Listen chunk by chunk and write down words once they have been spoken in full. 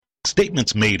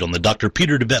Statements made on the Dr.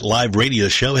 Peter DeVette Live radio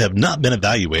show have not been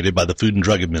evaluated by the Food and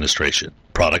Drug Administration.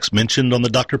 Products mentioned on the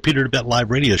Dr. Peter DeVette Live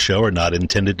radio show are not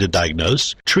intended to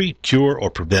diagnose, treat, cure,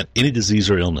 or prevent any disease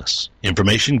or illness.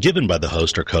 Information given by the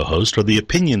host or co-host are the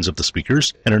opinions of the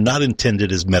speakers and are not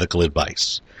intended as medical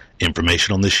advice.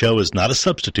 Information on this show is not a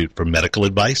substitute for medical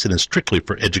advice and is strictly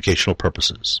for educational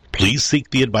purposes. Please seek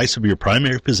the advice of your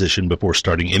primary physician before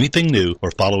starting anything new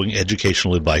or following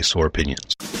educational advice or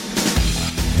opinions.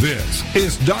 This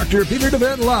is Dr. Peter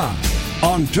DeVette Live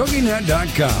on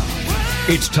TogiNet.com.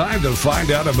 It's time to find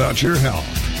out about your health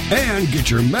and get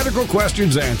your medical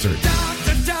questions answered.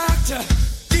 Doctor,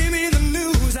 give me the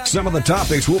news. Some of the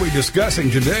topics we'll be discussing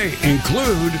today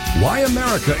include why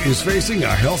America is facing a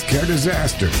healthcare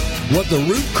disaster, what the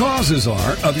root causes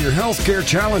are of your healthcare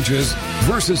challenges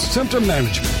versus symptom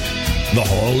management, the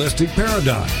holistic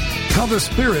paradigm, how the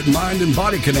spirit, mind, and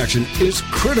body connection is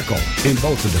critical in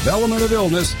both the development of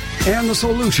illness and the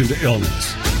solution to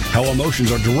illness, how emotions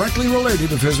are directly related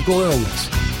to physical illness,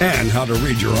 and how to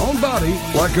read your own body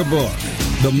like a book.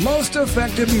 The most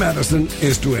effective medicine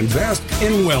is to invest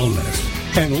in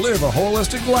wellness and live a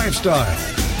holistic lifestyle.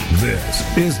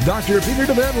 This is Dr. Peter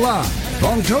DeVette Live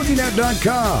on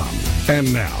TogiNet.com.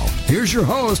 And now, here's your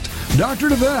host, Dr.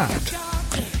 DeVette.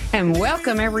 And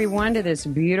welcome, everyone, to this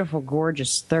beautiful,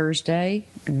 gorgeous Thursday.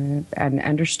 And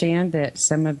understand that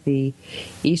some of the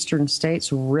eastern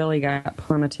states really got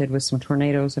plummeted with some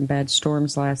tornadoes and bad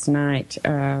storms last night.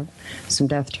 Some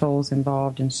death tolls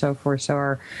involved and so forth. So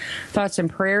our thoughts and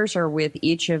prayers are with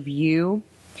each of you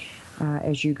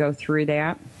as you go through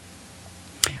that.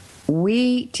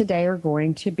 We today are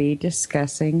going to be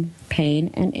discussing pain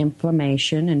and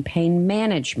inflammation and pain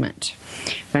management.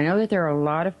 I know that there are a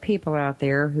lot of people out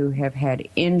there who have had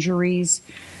injuries,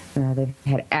 they've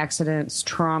had accidents,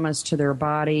 traumas to their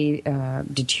body,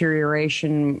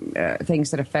 deterioration,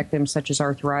 things that affect them such as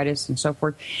arthritis and so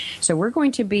forth. So we're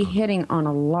going to be hitting on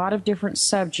a lot of different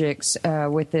subjects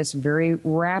with this very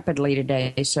rapidly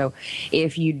today. So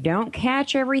if you don't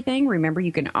catch everything, remember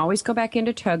you can always go back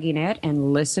into TogiNet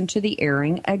and listen to the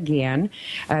airing again.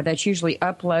 That's usually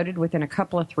uploaded within a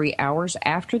couple of 3 hours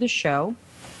after the show.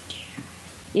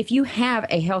 If you have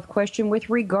a health question with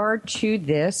regard to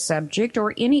this subject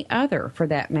or any other for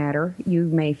that matter, you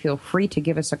may feel free to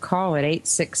give us a call at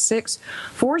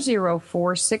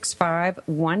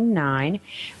 866-404-6519.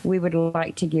 We would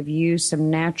like to give you some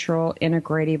natural,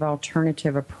 integrative,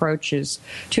 alternative approaches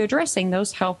to addressing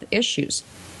those health issues.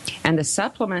 And the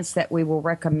supplements that we will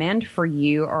recommend for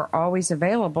you are always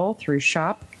available through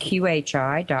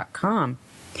shopqhi.com.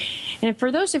 And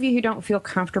for those of you who don't feel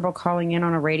comfortable calling in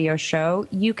on a radio show,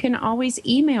 you can always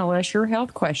email us your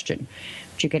health question.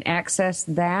 But you can access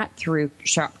that through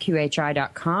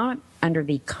shopqhi.com under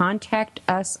the Contact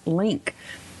Us link.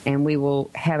 And we will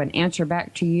have an answer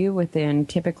back to you within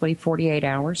typically 48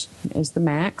 hours is the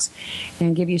max,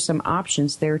 and give you some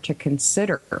options there to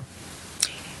consider.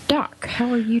 Doc,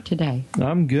 how are you today?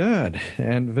 I'm good.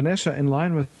 And Vanessa, in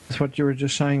line with what you were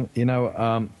just saying,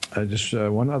 just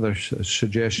one other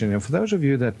suggestion. For those of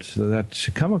you that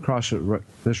come across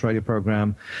this radio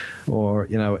program, or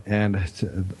and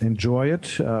enjoy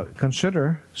it,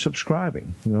 consider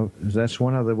subscribing. That's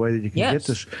one other way that you can get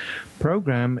this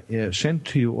program sent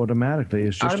to you automatically.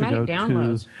 Is just automatic to go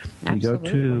downloads. to you go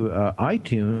to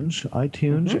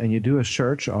iTunes, and you do a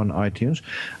search on iTunes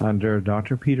under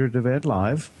Dr. Peter DeVette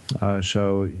Live.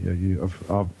 So you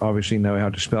obviously know how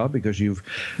to spell it because you've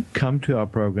come to our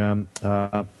program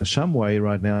some way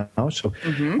right now. So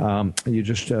you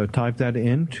just type that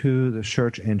into the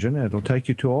search engine. It'll take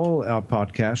you to all our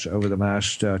podcasts over the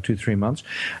last 2-3 months.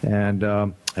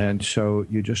 And so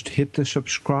you just hit the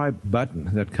subscribe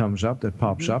button that comes up, that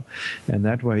pops up, and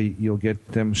that way you'll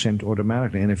get them sent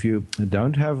automatically. And if you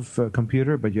don't have a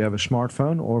computer but you have a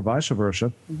smartphone or vice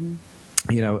versa,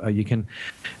 you can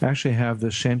actually have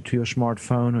this sent to your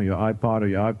smartphone or your iPod or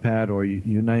your iPad or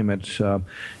you name it,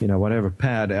 whatever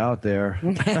pad out there.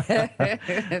 There's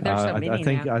so many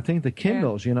now. I think the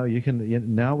Kindles, you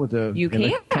can now with the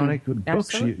electronic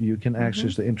books, you can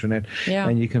access the internet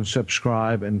and you can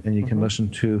subscribe and you can listen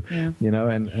to, and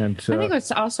I think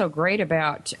what's also great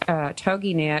about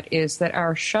TogiNet is that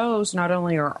our shows not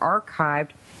only are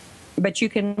archived, But you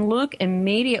can look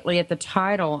immediately at the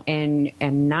title, and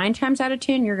 9 times out of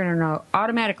 10, you're going to know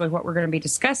automatically what we're going to be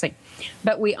discussing.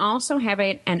 But we also have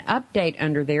an update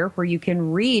under there where you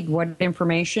can read what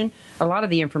information, a lot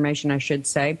of the information, I should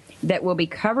say, that will be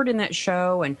covered in that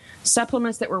show, and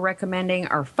supplements that we're recommending,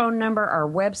 our phone number, our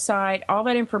website, all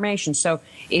that information. So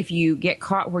if you get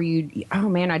caught where oh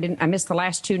man, I missed the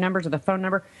last 2 numbers of the phone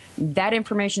number, that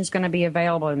information is going to be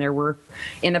available in there. We're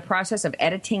in the process of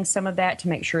editing some of that to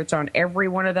make sure it's on every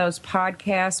one of those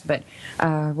podcasts, but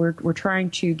we're trying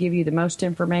to give you the most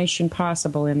information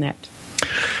possible in that.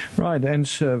 Right, and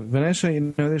Vanessa,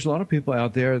 there's a lot of people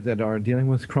out there that are dealing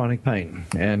with chronic pain,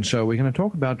 and so we're going to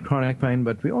talk about chronic pain,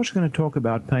 but we're also going to talk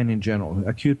about pain in general,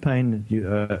 acute pain,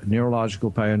 neurological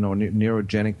pain, or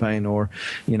neurogenic pain, or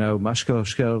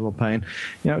musculoskeletal pain.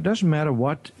 It doesn't matter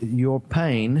what your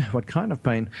pain, what kind of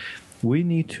pain. We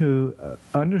need to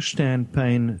understand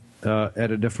pain at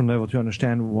a different level to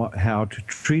understand how to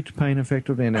treat pain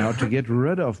effectively and how to get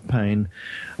rid of pain,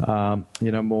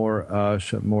 more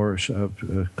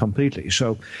completely.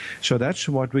 So that's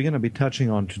what we're going to be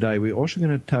touching on today. We're also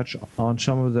going to touch on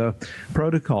some of the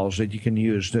protocols that you can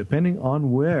use depending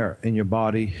on where in your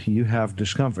body you have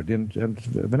discomfort. And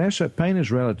Vanessa, pain is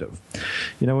relative.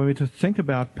 When we think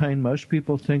about pain, most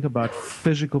people think about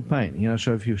physical pain.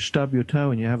 So if you stub your toe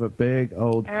and you have a big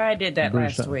old... I did that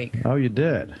last week. Oh, you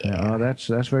did? Yeah. That's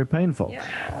very painful.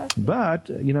 Yeah. But,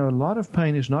 a lot of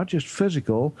pain is not just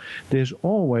physical. There's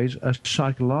always a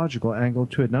psychological angle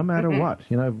to it, no matter what.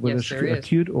 Whether it's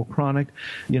acute or chronic,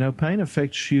 pain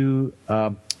affects you,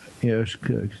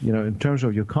 in terms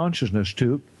of your consciousness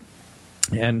too.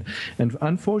 And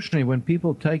unfortunately, when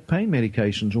people take pain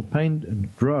medications or pain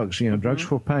drugs, drugs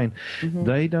for pain,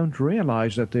 they don't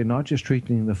realize that they're not just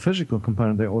treating the physical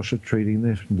component, they're also treating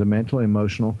the mental,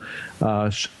 emotional,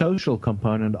 social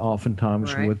component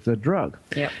oftentimes with the drug.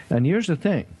 Yep. And here's the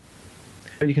thing.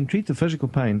 You can treat the physical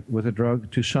pain with a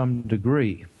drug to some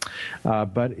degree,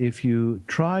 but if you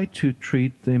try to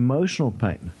treat the emotional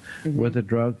pain with a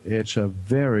drug, it's a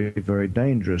very, very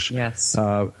dangerous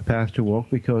path to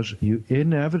walk, because you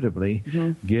inevitably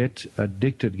get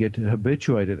addicted, get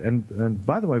habituated. And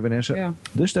by the way, Vanessa,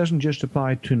 this doesn't just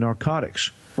apply to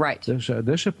narcotics. Right.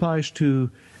 This applies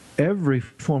to every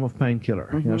form of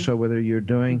painkiller. So whether you're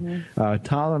doing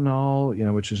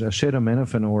Tylenol, which is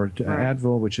acetaminophen, or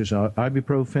Advil, which is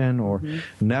ibuprofen, or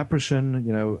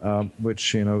naproxen,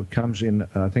 which comes in,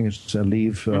 I think it's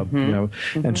Aleve,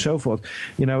 and so forth.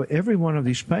 Every one of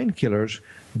these painkillers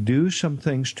do some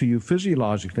things to you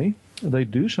physiologically. They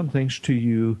do some things to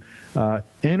you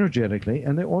energetically,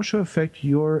 and they also affect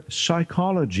your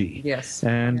psychology. Yes.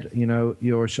 And,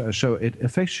 so it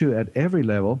affects you at every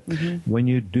level when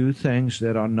you do things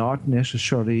that are not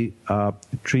necessarily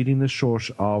treating the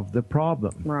source of the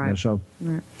problem. Right. And so,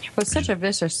 Well, it's such a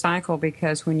vicious cycle,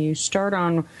 because when you start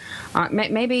on,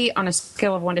 maybe on a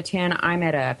scale of 1 to 10, I'm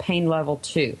at a pain level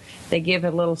 2. They give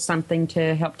a little something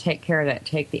to help take care of that,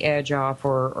 take the edge off,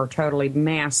 or totally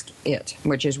mask it,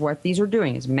 which is what these are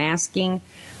doing, is masking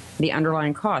the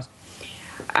underlying cause.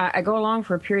 I go along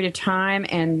for a period of time,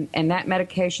 and that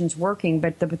medication's working,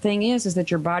 but the thing is that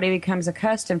your body becomes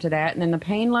accustomed to that, and then the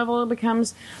pain level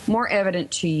becomes more evident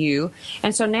to you.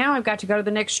 And so now I've got to go to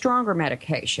the next stronger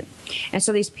medication. And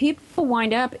so these people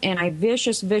wind up in a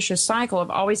vicious cycle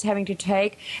of always having to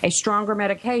take a stronger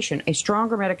medication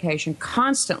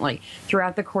constantly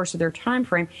throughout the course of their time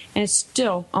frame, and it's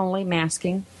still only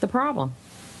masking the problem.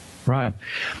 Right.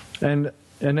 And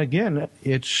again,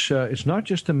 it's not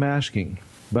just the masking,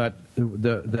 but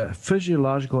the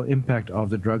physiological impact of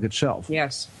the drug itself.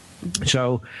 Yes.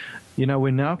 So,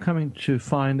 we're now coming to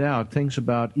find out things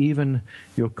about even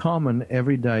your common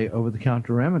everyday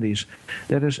over-the-counter remedies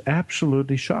that is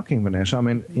absolutely shocking, Vanessa. I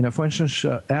mean, for instance,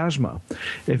 asthma.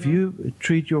 If you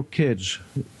treat your kids,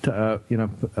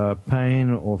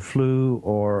 pain or flu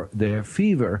or their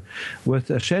fever with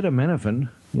acetaminophen,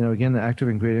 again, the active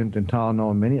ingredient in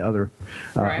Tylenol and many other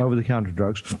over-the-counter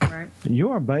drugs,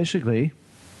 you are basically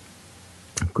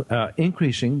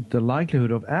increasing the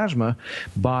likelihood of asthma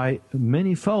by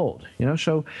many-fold.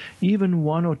 So even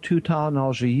 1 or 2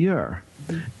 Tylenols a year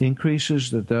increases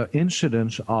the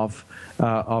incidence of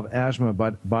asthma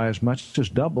by as much as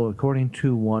double, according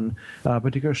to one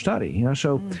particular study.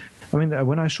 So, I mean,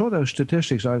 when I saw those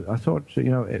statistics, I thought,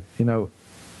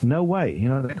 no way,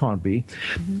 that can't be.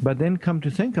 But then come to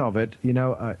think of it,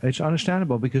 it's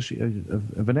understandable, because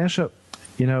Vanessa,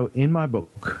 in my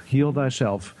book, Heal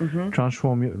Thyself,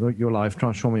 Transform Your Life,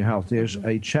 Transform Your Health, there's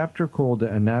a chapter called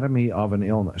The Anatomy of an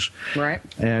Illness. Right.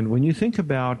 And when you think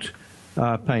about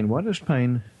pain, what is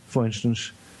pain, for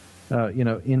instance,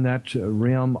 in that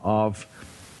realm of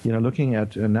looking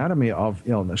at anatomy of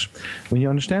illness, when you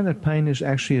understand that pain is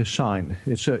actually a sign,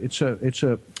 it's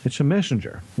a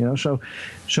messenger.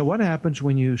 So what happens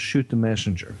when you shoot the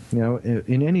messenger?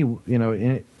 In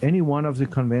any one of the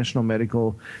conventional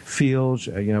medical fields,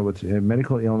 with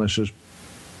medical illnesses,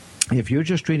 if you're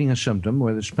just treating a symptom,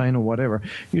 whether it's pain or whatever,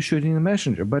 you're shooting the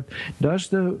messenger. But does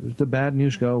the bad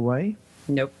news go away?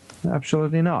 Nope.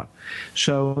 Absolutely not.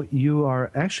 So you are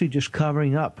actually just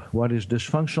covering up what is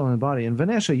dysfunctional in the body. And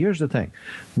Vanessa, here's the thing.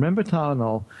 Remember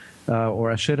Tylenol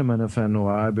or acetaminophen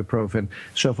or ibuprofen,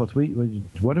 so forth.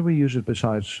 What do we use it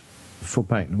besides for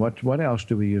pain? What else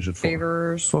do we use it for?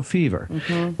 Fevers. For fever.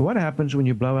 Mm-hmm. What happens when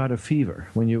you blow out a fever?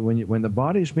 When the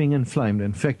body is being inflamed,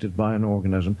 infected by an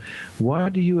organism,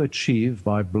 what do you achieve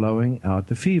by blowing out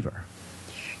the fever?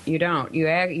 You don't.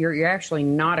 You're actually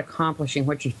not accomplishing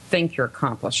what you think you're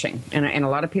accomplishing. And a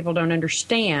lot of people don't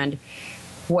understand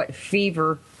what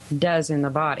fever does in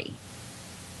the body.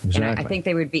 Exactly. And I think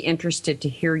they would be interested to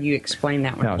hear you explain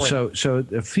that one. Yeah, so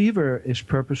the fever is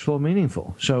purposeful,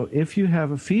 meaningful. So if you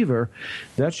have a fever,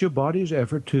 that's your body's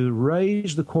effort to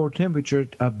raise the core temperature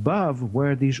above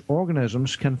where these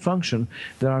organisms can function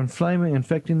that are inflaming,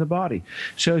 infecting the body.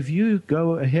 So if you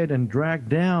go ahead and drag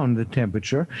down the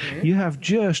temperature, you have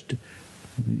just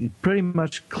pretty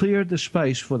much cleared the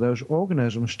space for those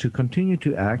organisms to continue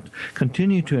to act,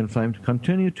 continue to inflame,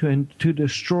 continue to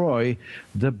destroy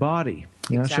the body.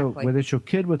 Exactly. So whether it's your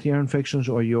kid with ear infections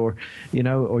or or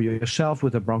yourself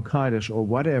with a bronchitis or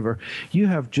whatever, you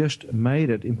have just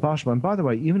made it impossible. And by the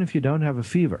way, even if you don't have a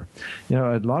fever,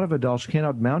 a lot of adults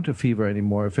cannot mount a fever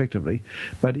anymore effectively,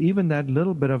 but even that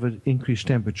little bit of an increased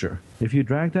temperature, if you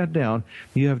drag that down,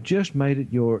 you have just made it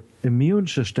your immune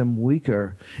system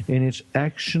weaker in its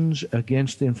actions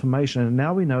against the inflammation. And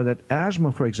now we know that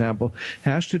asthma, for example,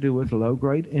 has to do with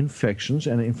low-grade infections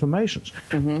and inflammations.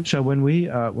 Mm-hmm. So when we,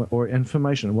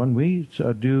 when we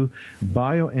do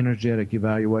bioenergetic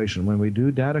evaluation, when we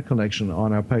do data collection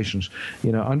on our patients,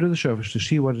 under the surface to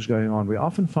see what is going on, we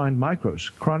often find microbes,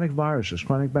 chronic viruses,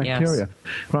 chronic bacteria,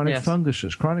 chronic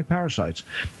funguses, chronic parasites.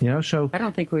 So I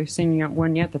don't think we've seen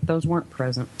one yet that those weren't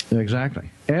present. Exactly.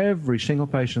 Every single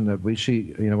patient that we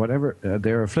see, whatever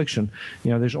their affliction,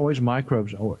 there's always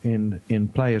microbes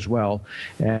in play as well.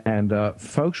 And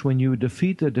folks, when you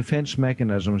defeat the defense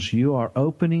mechanisms, you are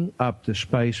opening up the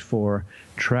space for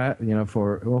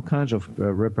for all kinds of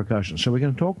repercussions. So we're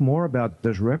going to talk more about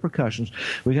those repercussions.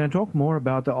 We're going to talk more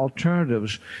about the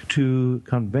alternatives to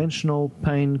conventional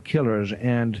painkillers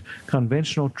and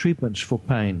conventional treatments for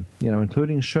pain,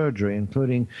 including surgery,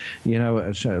 including, a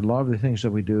lot of the things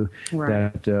that we do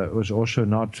that was also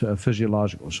not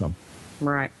physiological. So.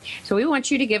 Right. So we want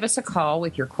you to give us a call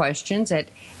with your questions at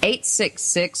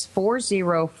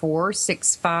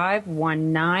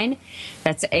 866-404-6519.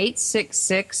 That's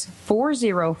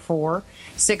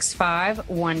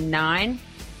 866-404-6519.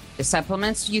 The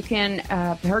supplements you can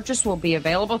purchase will be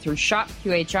available through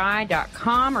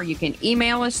shopqhi.com, or you can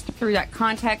email us through that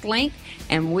contact link,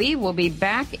 and we will be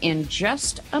back in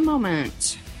just a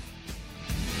moment.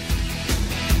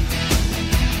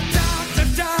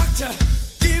 Doctor,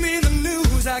 give me the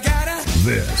news, I gotta.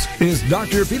 This is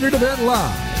Dr. Peter DeVette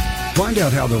Live. Find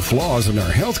out how the flaws in our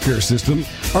healthcare system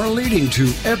are leading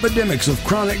to epidemics of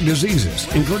chronic diseases,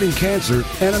 including cancer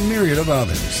and a myriad of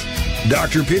others.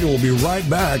 Dr. Peter will be right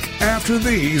back after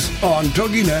these on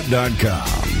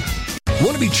TogiNet.com.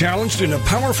 Want to be challenged in a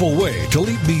powerful way to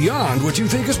leap beyond what you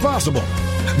think is possible?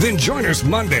 Then join us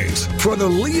Mondays for the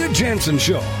Leah Jansen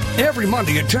Show. Every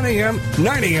Monday at 10 a.m.,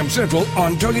 9 a.m. Central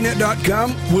on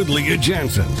TogiNet.com with Leah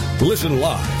Jansen. Listen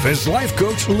live as life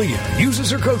coach Leah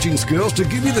uses her coaching skills to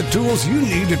give you the tools you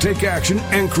need to take action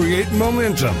and create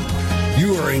momentum.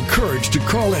 You are encouraged to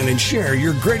call in and share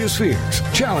your greatest fears,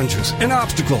 challenges, and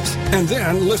obstacles. And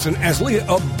then listen as Leah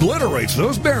obliterates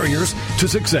those barriers to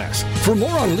success. For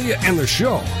more on Leah and the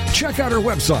show, check out her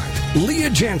website,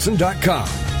 LeahJansen.com.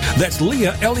 That's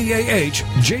Leah,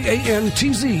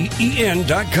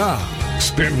 LeahJantzen.com.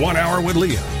 Spend 1 hour with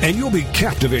Leah, and you'll be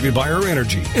captivated by her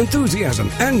energy, enthusiasm,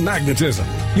 and magnetism.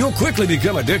 You'll quickly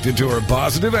become addicted to her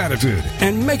positive attitude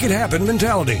and make it happen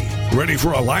mentality. Ready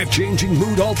for a life-changing,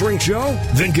 mood-altering show?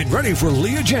 Then get ready for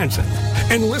Leah Jansen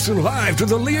and listen live to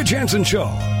The Leah Jansen Show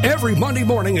every Monday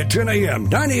morning at 10 a.m.,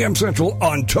 9 a.m. Central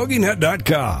on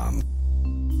TogiNet.com.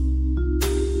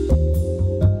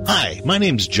 Hi, my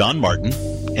name's John Martin,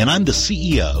 and I'm the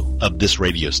CEO of this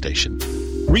radio station.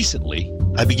 Recently,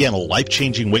 I began a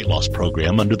life-changing weight loss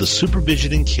program under the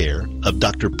supervision and care of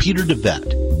Dr. Peter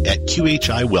DeVette at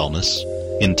QHI Wellness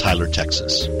in Tyler,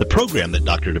 Texas. The program that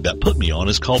Dr. DeVette put me on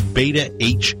is called Beta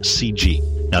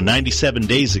HCG. Now, 97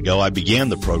 days ago, I began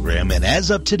the program, and as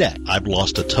of today, I've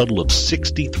lost a total of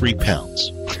 63 pounds.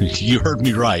 You heard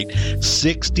me right,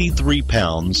 63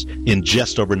 pounds in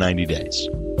just over 90 days.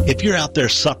 If you're out there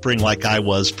suffering like I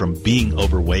was from being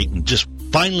overweight and just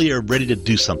finally are ready to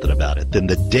do something about it, then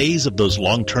the days of those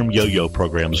long-term yo-yo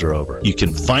programs are over. You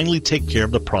can finally take care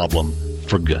of the problem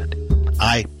for good.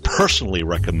 I personally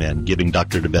recommend giving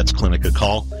Dr. DeVette's clinic a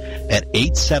call at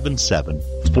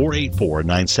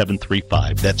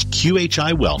 877-484-9735. That's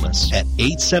QHI Wellness at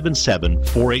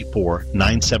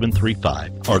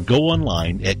 877-484-9735. Or go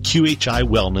online at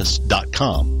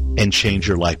QHIWellness.com and change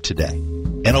your life today.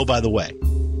 And oh, by the way,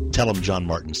 tell them John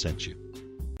Martin sent you.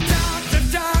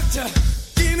 Doctor,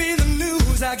 give me the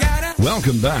news. I gotta.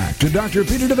 Welcome back to Dr.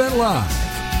 Peter DeVette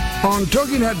Live on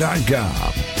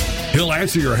TogiNet.com. He'll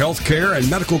answer your health care and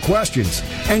medical questions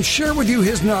and share with you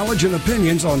his knowledge and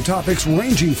opinions on topics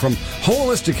ranging from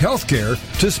holistic health care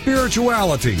to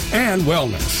spirituality and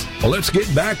wellness. Well, let's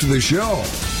get back to the show.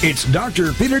 It's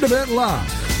Dr. Peter DeVette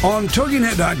Live on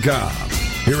TogiNet.com.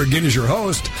 Here again is your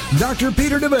host, Dr.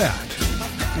 Peter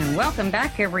DeVette. And welcome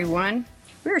back, everyone.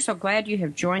 We are so glad you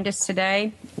have joined us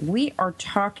today. We are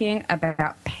talking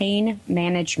about pain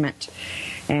management,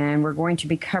 and we're going to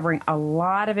be covering a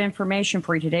lot of information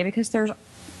for you today because there's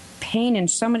pain in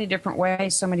so many different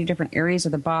ways, so many different areas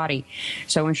of the body.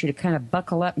 So I want you to kind of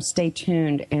buckle up and stay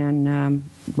tuned. And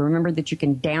remember that you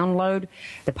can download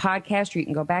the podcast, or you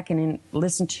can go back and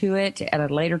listen to it at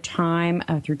a later time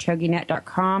through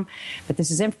TogiNet.com. But this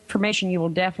is information you will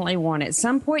definitely want. At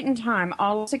some point in time,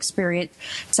 all of us experience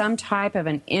some type of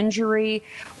an injury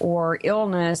or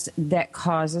illness that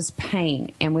causes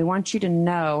pain. And we want you to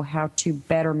know how to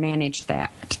better manage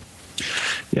that.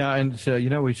 Yeah, and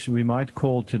we might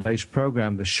call today's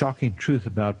program "The Shocking Truth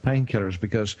About Painkillers,"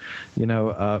 because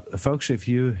folks, if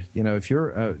you're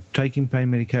taking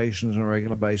pain medications on a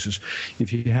regular basis,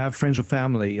 if you have friends or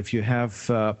family, if you have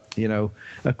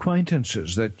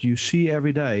acquaintances that you see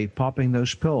every day popping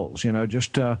those pills,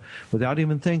 just without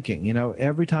even thinking,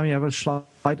 every time you have a slight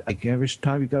ache, every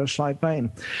time you've got a slight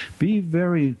pain, be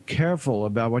very careful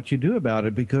about what you do about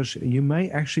it, because you may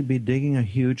actually be digging a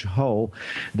huge hole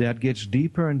that gets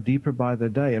deeper and deeper by the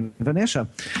day. And Vanessa,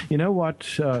 you know what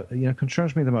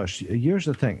concerns me the most? Here's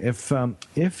the thing: if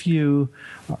you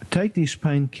take these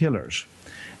painkillers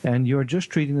and you're just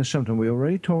treating the symptom, we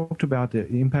already talked about the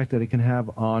impact that it can have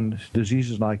on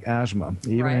diseases like asthma,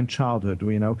 even in childhood,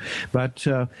 But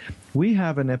we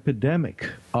have an epidemic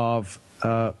of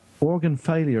organ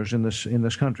failures in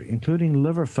this country, including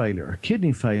liver failure,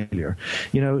 kidney failure,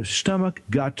 stomach,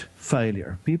 gut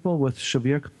failure, people with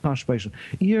severe constipation,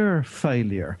 ear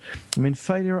failure.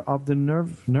 Failure of the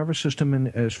nervous system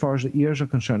as far as the ears are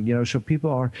concerned. So people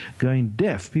are going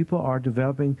deaf. People are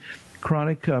developing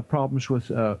chronic problems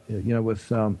with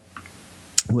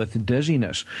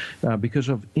dizziness because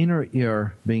of inner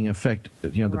ear being affected,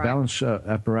 the balance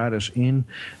apparatus in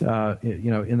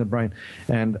the brain,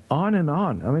 and on and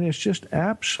on. It's just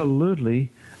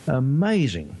absolutely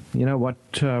amazing, what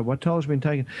toll has been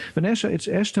taken. Vanessa, it's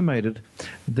estimated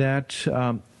that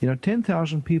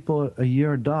 10,000 people a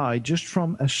year die just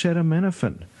from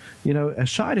acetaminophen,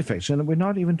 side effects. And we're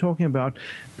not even talking about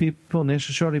people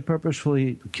necessarily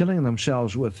purposefully killing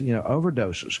themselves with,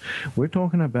 overdoses. We're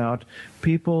talking about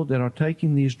people that are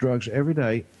taking these drugs every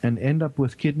day and end up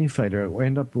with kidney failure or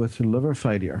end up with liver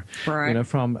failure,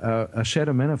 from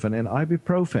acetaminophen and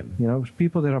ibuprofen.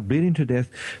 People that are bleeding to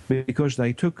death because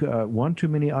they took one too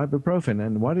many ibuprofen.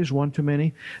 And what is one too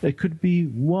many? It could be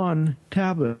one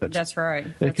tablet. That's right.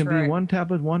 It can be one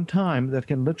tablet one time that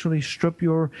can literally strip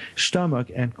your stomach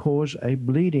and cause a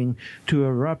bleeding to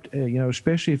erupt,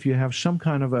 especially if you have some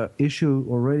kind of a issue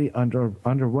already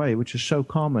underway, which is so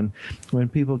common when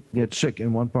people get sick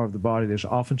in one part of the body. There's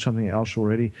often something else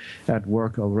already at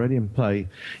work, already in play.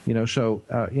 Do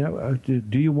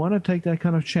you want to take that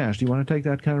kind of chance? Do you want to take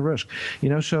that kind of risk?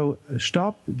 So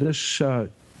stop this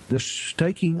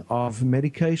taking of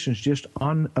medications just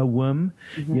on a whim,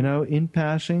 in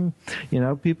passing.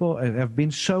 People have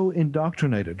been so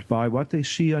indoctrinated by what they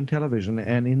see on television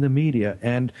and in the media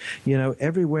and,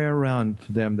 everywhere around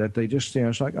them that they just,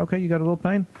 it's like, okay, you got a little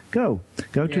pain? Go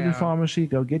to the pharmacy,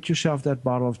 go get yourself that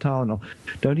bottle of Tylenol.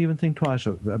 Don't even think twice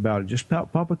about it. Just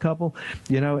pop a couple,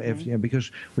 because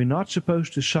we're not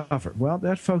supposed to suffer. Well,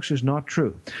 that, folks, is not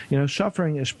true.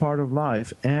 Suffering is part of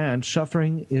life, and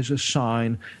suffering is a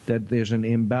sign that there's an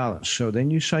imbalance. So then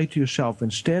you say to yourself,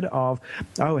 instead of,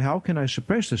 how can I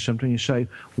suppress this symptom, you say,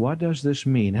 what does this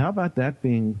mean? How about that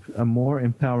being a more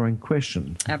empowering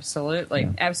question? Absolutely.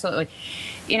 We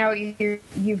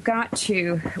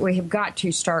have got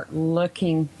to start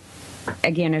looking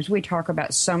again, as we talk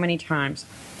about so many times,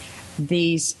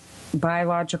 these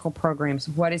biological programs,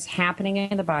 what is happening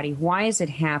in the body, why is it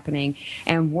happening,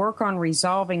 and work on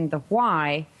resolving the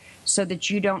why so that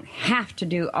you don't have to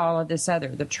do all of this other,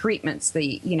 the treatments,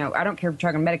 I don't care if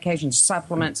you're talking medications,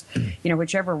 supplements,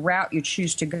 whichever route you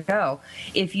choose to go.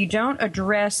 If you don't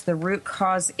address the root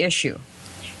cause issue,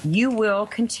 you will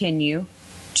continue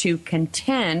to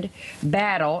contend,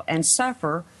 battle, and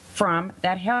suffer from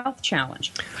that health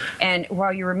challenge. And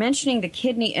while you were mentioning the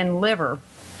kidney and liver,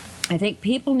 I think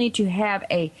people need to have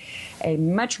a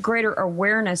much greater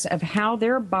awareness of how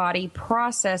their body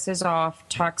processes off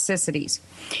toxicities.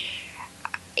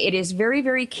 It is very,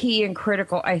 very key and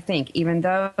critical, I think, even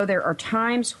though there are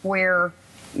times where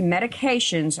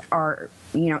medications are,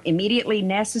 immediately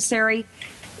necessary,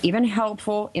 even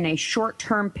helpful in a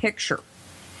short-term picture.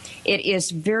 It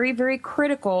is very, very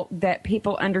critical that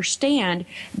people understand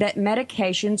that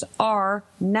medications are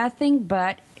nothing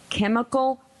but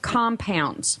chemical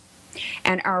compounds.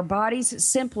 And our bodies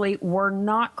simply were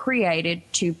not created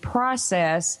to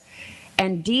process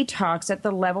and detox at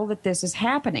the level that this is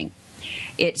happening.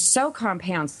 It so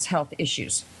compounds health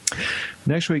issues.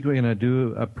 Next week, we're going to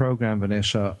do a program,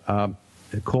 Vanessa,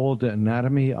 called The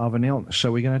Anatomy of an Illness.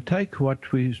 So we're going to take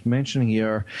what we're mentioning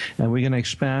here and we're going to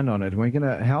expand on it. We're going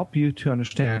to help you to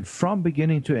understand from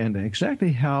beginning to end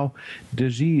exactly how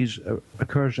disease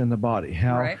occurs in the body,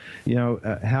 how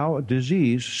how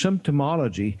disease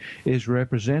symptomology is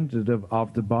representative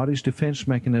of the body's defense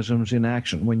mechanisms in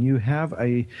action. When you have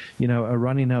a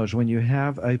runny nose, when you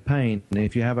have a pain,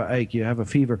 if you have an ache, you have a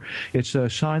fever, it's a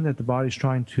sign that the body's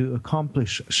trying to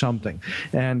accomplish something.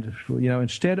 And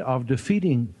instead of defeating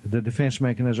the defense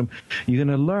mechanism, you're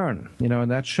going to learn, in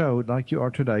that show, like you are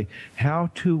today,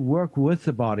 how to work with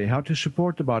the body, how to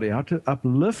support the body, how to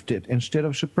uplift it instead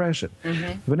of suppress it.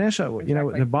 Mm-hmm. Vanessa,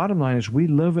 exactly. The bottom line is we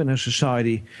live in a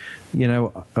society,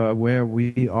 where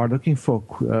we are looking for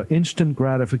instant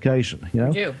gratification.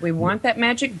 We do. We want that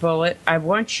magic bullet. I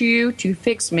want you to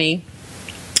fix me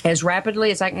as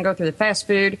rapidly as I can go through the fast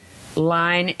food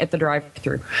line at the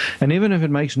drive-thru, and even if it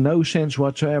makes no sense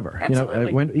whatsoever,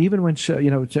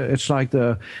 it's like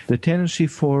the tendency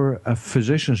for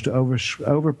physicians to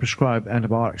overprescribe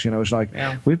antibiotics. It's like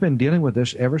we've been dealing with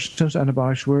this ever since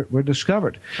antibiotics were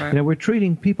discovered. Right. We're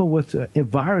treating people with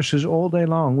viruses all day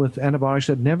long with antibiotics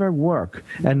that never work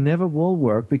and never will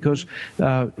work because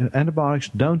antibiotics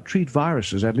don't treat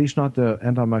viruses, at least not the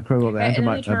antimicrobial, the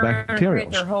antibacterials. They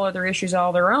create their whole other issues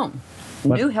all their own.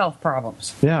 New health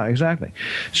problems. Yeah, exactly.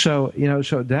 So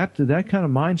so that kind of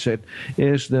mindset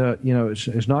is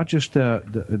it's not just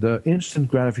the instant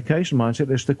gratification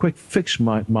mindset. It's the quick fix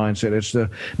mindset. It's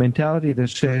the mentality that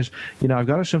says, I've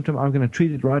got a symptom, I'm going to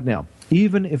treat it right now,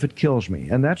 even if it kills me.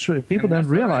 And that's what people don't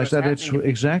realize, that it's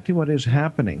exactly what is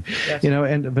happening. Yes.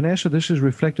 And Vanessa, this is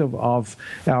reflective of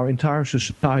our entire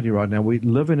society right now. We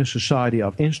live in a society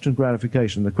of instant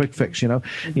gratification, the quick fix.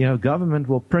 Government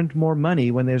will print more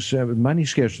money when there's money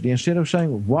scarcity, instead of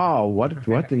saying, "Wow, what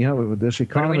this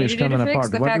economy is coming apart."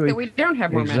 The fact that we don't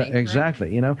have more money.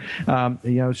 Exactly.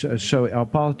 So our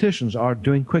politicians are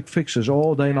doing quick fixes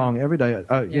all day long, every day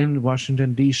in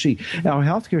Washington D.C. Our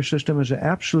healthcare system is an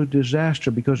absolute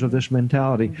disaster because of this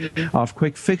mentality of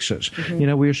quick fixes.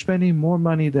 We're spending more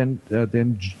money than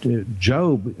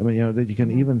Job, that you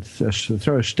can even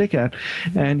throw a stick at,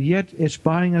 and yet it's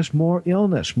buying us more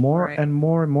illness, more and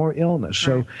more and more illness.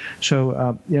 Right.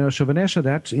 So Vanessa,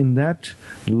 that's in that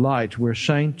light we're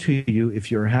saying to you, if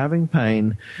you're having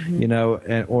pain,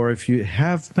 or if you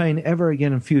have pain ever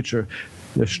again in future,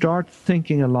 start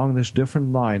thinking along this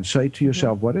different line. Say to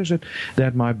yourself, what is it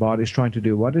that my body is trying to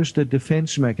do? What is the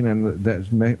defense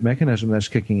mechanism that's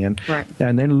kicking in? Right.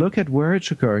 And then look at where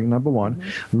it's occurring, number one.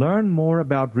 Learn more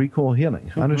about recall healing.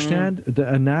 Understand the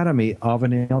anatomy of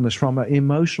an illness from an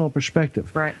emotional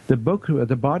perspective. Right. The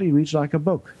body reads like a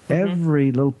book.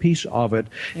 Every little piece of it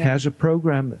has a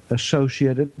program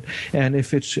associated. And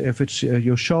if it's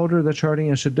your shoulder that's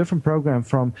hurting, it's a different program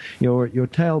from your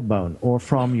tailbone or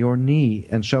from your knee,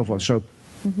 and so forth. So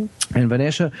And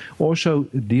Vanessa, also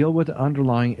deal with the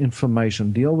underlying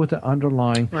inflammation, deal with the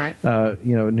underlying,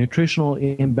 nutritional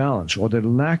imbalance or the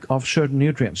lack of certain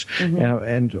nutrients,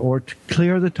 or to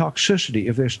clear the toxicity.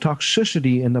 If there's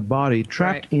toxicity in the body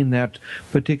trapped in that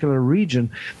particular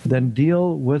region, then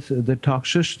deal with the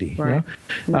toxicity.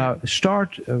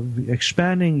 Start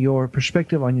expanding your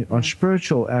perspective on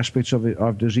spiritual aspects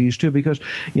of disease too, because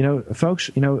folks,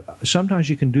 sometimes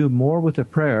you can do more with a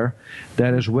prayer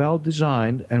that is well designed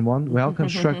well-designed and one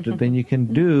well-constructed than you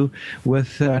can do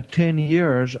with 10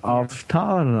 years of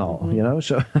Tylenol, you know.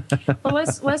 So, well,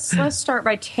 let's start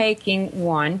by taking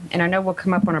one, and I know we'll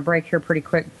come up on a break here pretty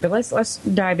quick, but let's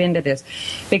dive into this,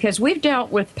 because we've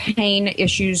dealt with pain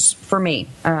issues for me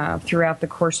throughout the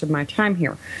course of my time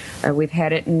here. We've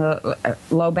had it in the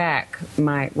low back,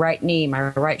 my right knee, my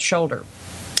right shoulder.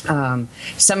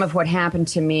 Some of what happened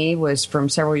to me was from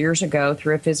several years ago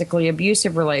through a physically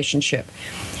abusive relationship.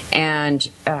 And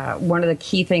one of the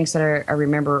key things that I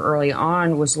remember early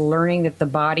on was learning that the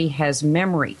body has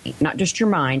memory, not just your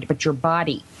mind, but your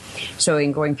body. So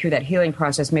in going through that healing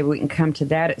process, maybe we can come to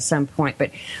that at some point. But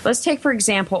let's take, for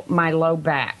example, my low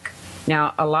back.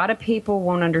 Now, a lot of people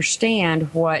won't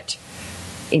understand what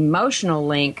emotional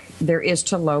link there is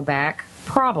to low back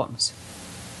problems.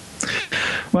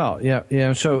 Well,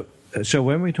 yeah. So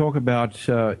when we talk about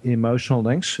emotional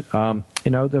links, you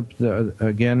know,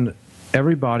 again,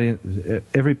 every part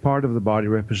of the body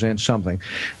represents something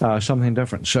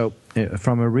different. So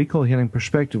from a recall healing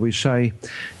perspective, we say,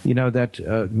 you know, that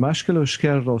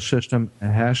musculoskeletal system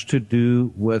has to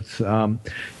do with, you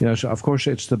know, so of course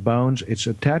it's the bones. It's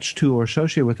attached to or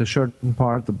associated with a certain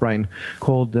part of the brain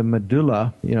called the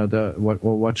medulla, you know,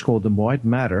 what's called the white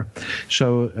matter.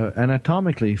 So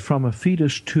anatomically, from a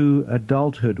fetus to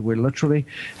adulthood, we literally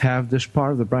have this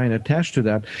part of the brain attached to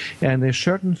that. And there's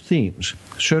certain themes,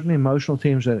 certain emotional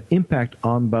themes that impact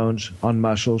on bones, on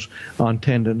muscles, on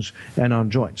tendons, and on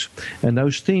joints. And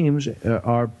those themes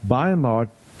are, by and large,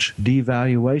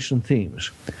 devaluation themes.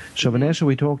 So, Vanessa,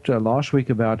 we talked last week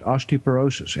about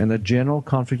osteoporosis and the general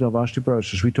conflict of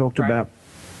osteoporosis. We talked about,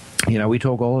 you know, we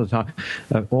talk all the time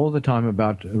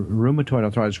about rheumatoid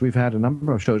arthritis. We've had a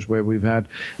number of shows where we've had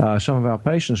some of our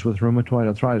patients with rheumatoid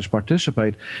arthritis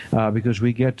participate because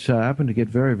we happen to get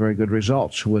very, very good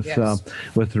results with the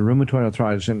rheumatoid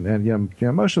arthritis. And you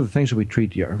know, most of the things that we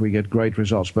treat here, we get great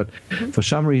results. But for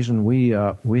some reason, we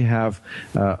have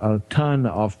a ton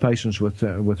of patients with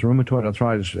rheumatoid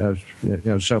arthritis. You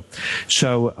know, so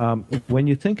when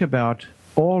you think about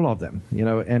all of them, you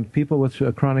know, and people with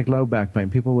chronic low back pain,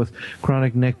 people with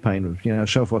chronic neck pain, you know,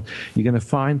 so forth, you're going to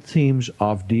find themes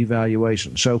of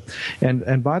devaluation. So,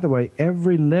 and by the way,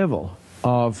 every level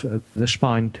of the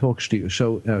spine talks to you.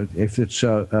 So if it's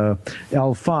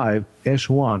L5,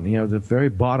 S1, you know, the very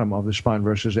bottom of the spine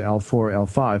versus L4,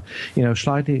 L5, you know,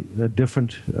 slightly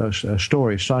different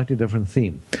story, slightly different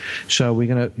theme. So we're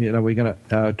gonna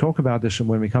talk about this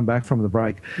when we come back from the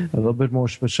break a little bit more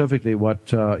specifically.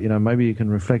 What you know, maybe you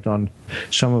can reflect on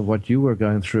some of what you were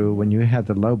going through when you had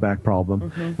the low back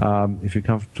problem, if you're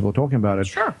comfortable talking about it.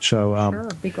 Sure. So sure.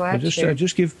 Be glad to.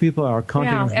 Just give people our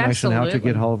contact information, absolutely. how to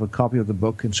get hold of a copy of the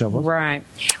book and so forth. Right.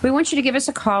 We want you to give us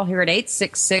a call here at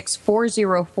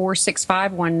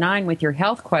 866-404-6519 with your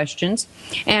health questions.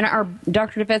 And our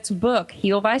Dr. DeVette's book,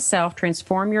 Heal Thyself,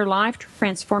 Transform Your Life,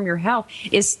 Transform Your Health,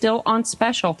 is still on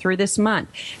special through this month.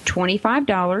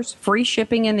 $25, free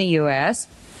shipping in the U.S.,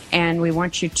 and we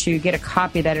want you to get a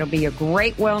copy of that. It'll be a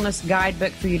great wellness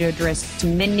guidebook for you to address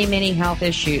many, many health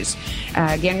issues.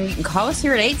 Again, you can call us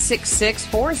here at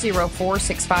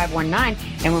 866-404-6519.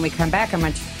 And when we come back, I'm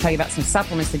going to tell you about some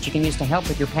supplements that you can use to help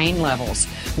with your pain levels.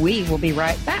 We will be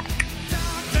right back.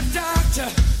 Doctor,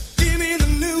 give me the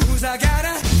news. I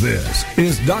gotta. This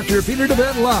is Dr. Peter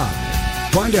DeVette Live.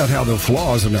 Find out how the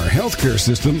flaws in our healthcare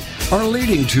system are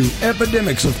leading to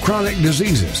epidemics of chronic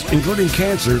diseases, including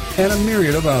cancer and a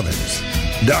myriad of others.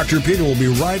 Dr. Peter will be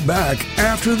right back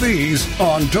after these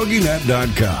on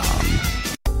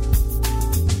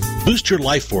TogiNet.com. Boost your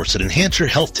life force and enhance your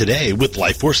health today with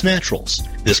Life Force Naturals.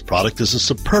 This product is a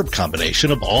superb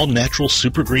combination of all natural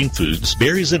super green foods,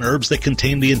 berries, and herbs that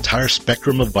contain the entire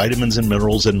spectrum of vitamins and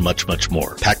minerals and much, much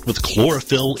more. Packed with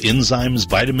chlorophyll, enzymes,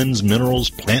 vitamins, minerals,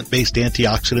 plant-based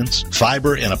antioxidants,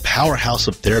 fiber, and a powerhouse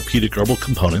of therapeutic herbal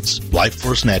components, Life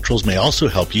Force Naturals may also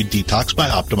help you detox by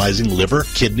optimizing liver,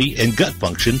 kidney, and gut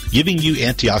function, giving you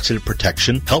antioxidant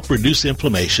protection, help reduce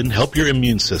inflammation, help your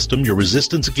immune system, your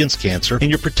resistance against cancer,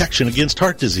 and your protection against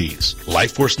heart disease.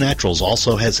 Life Force Naturals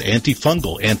also has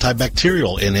antifungal,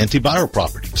 antibacterial, and antiviral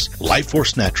properties. Life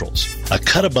Force Naturals, a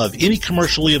cut above any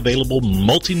commercially available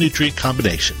multi-nutrient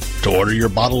combination. To order your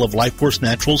bottle of Life Force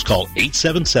Naturals, call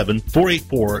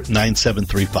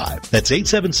 877-484-9735. That's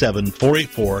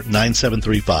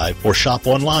 877-484-9735, or shop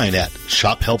online at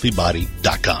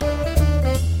shophealthybody.com.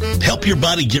 Help your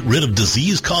body get rid of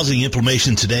disease-causing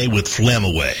inflammation today with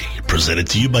Flamaway. Presented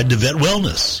to you by DeVette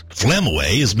Wellness.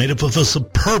 Flamaway is made up of a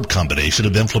superb combination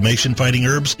of inflammation-fighting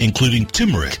herbs, including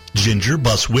turmeric, ginger,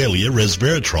 boswellia,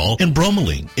 resveratrol, and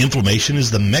bromelain. Inflammation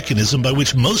is the mechanism by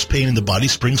which most pain in the body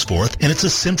springs forth, and it's a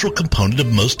central component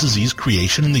of most disease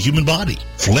creation in the human body.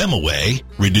 Flamaway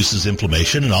reduces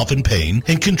inflammation and often pain,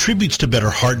 and contributes to better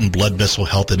heart and blood vessel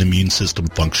health and immune system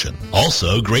function.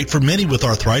 Also great for many with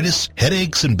arthritis,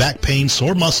 headaches and back pain,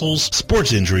 sore muscles,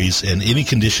 sports injuries, and any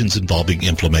conditions involving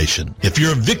inflammation. If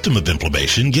you're a victim of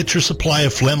inflammation, get your supply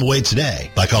of Flamaway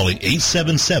today by calling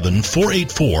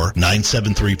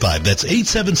 877-484-9735. That's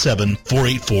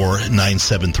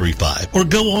 877-484-9735. Or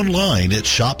go online at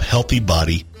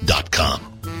shophealthybody.com.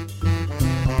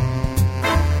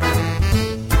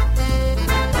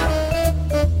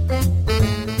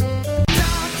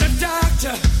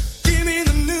 Doctor, give me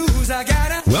the news. I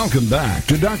gotta... Welcome back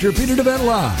to Dr. Peter DeVette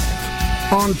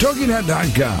Live on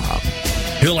TogiNet.com.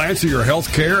 He'll answer your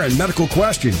health care and medical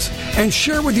questions and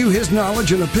share with you his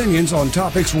knowledge and opinions on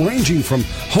topics ranging from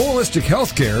holistic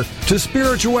health care to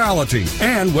spirituality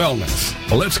and wellness.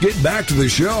 Let's get back to the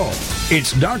show.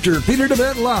 It's Dr. Peter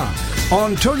DeVette Live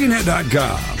on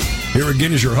TogiNet.com. Here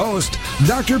again is your host,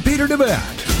 Dr. Peter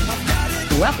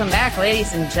DeVette. Welcome back,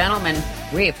 ladies and gentlemen.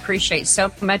 We appreciate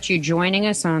so much you joining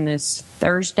us on this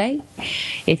Thursday.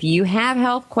 If you have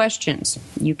health questions,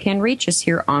 you can reach us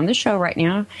here on the show right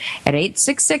now at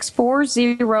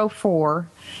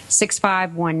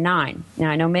 866-404-6519. Now,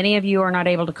 I know many of you are not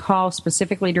able to call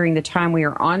specifically during the time we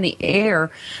are on the air,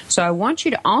 so I want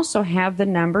you to also have the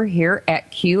number here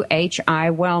at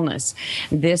QHI Wellness.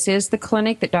 This is the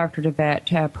clinic that Dr.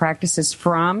 DeVette practices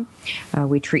from.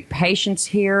 We treat patients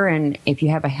here, and if you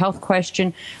have a health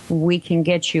question, we can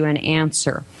get you an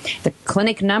answer. The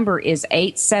clinic number is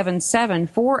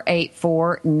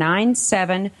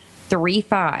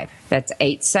 877-484-9735. That's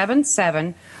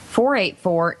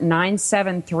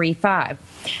 877-484-9735.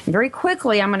 Very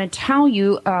quickly, I'm going to tell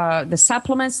you the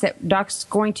supplements that Doc's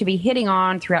going to be hitting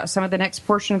on throughout some of the next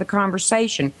portion of the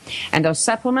conversation. And those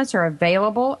supplements are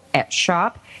available at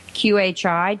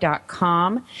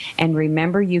shopqhi.com. And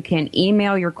remember, you can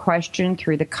email your question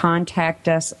through the Contact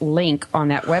Us link on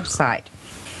that website.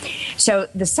 So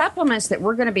the supplements that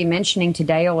we're going to be mentioning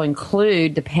today will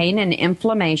include the pain and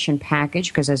inflammation package,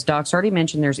 because as Doc's already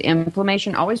mentioned, there's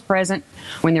inflammation always present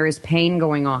when there is pain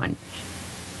going on.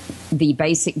 The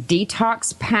basic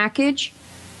detox package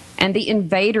and the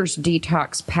invaders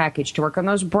detox package to work on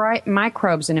those bright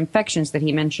microbes and infections that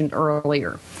he mentioned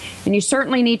earlier. And you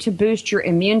certainly need to boost your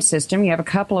immune system. You have a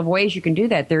couple of ways you can do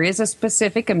that. There is a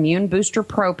specific Immune Booster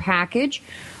Pro package,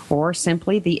 or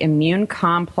simply the Immune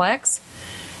Complex.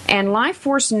 And Life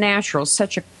Force Naturals,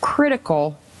 such a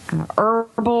critical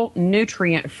herbal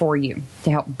nutrient for you to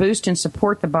help boost and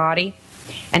support the body.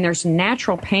 And there's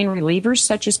natural pain relievers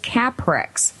such as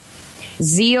Caprex,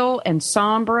 Zeal and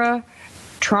Sombra,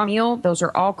 Tramiel. Those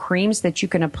are all creams that you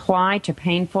can apply to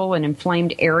painful and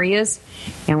inflamed areas.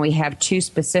 And we have two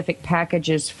specific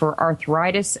packages for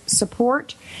arthritis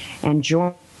support and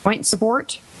joint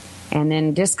support. And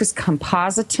then Discus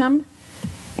Compositum.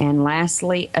 And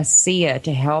lastly, ASEA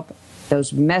to help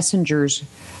those messengers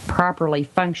properly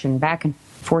function back and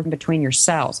forth between your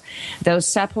cells. Those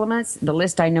supplements, the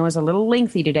list I know is a little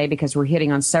lengthy today because we're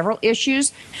hitting on several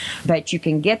issues, but you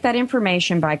can get that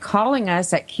information by calling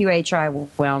us at QHI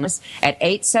Wellness at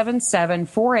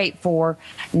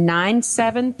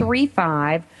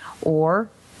 877-484-9735 or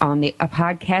on a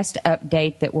podcast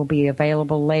update that will be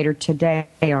available later today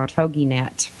on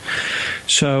TogiNet.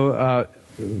 So,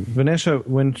 Vanessa,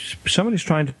 when somebody's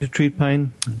trying to treat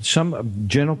pain, some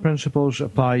general principles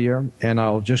apply here, and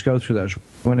I'll just go through those.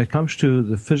 When it comes to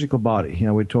the physical body,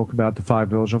 we talk about the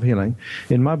 5 levels of healing.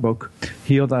 In my book,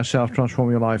 Heal Thyself, Transform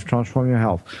Your Life, Transform Your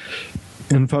Health.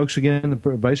 And folks, again, the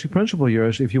basic principle here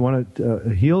is if you want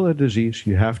to heal a disease,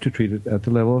 you have to treat it at the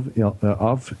level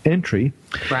of entry,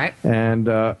 right? And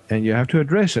you have to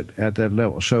address it at that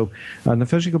level. So on the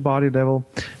physical body level,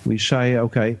 we say,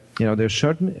 okay, there's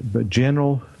certain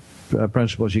general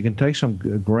principles. You can take some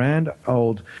grand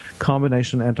old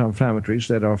combination anti-inflammatories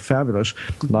that are fabulous,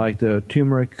 like the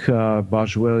turmeric,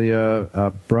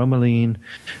 boswellia, bromelain,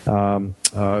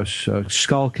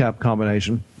 skullcap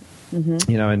combination.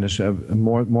 Mm-hmm. And there's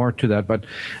more to that. But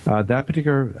that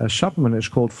particular supplement is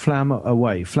called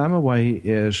Flamaway. Flamaway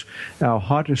is our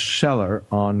hottest seller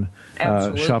on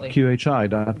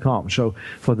shopqhi.com. So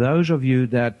for those of you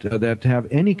that have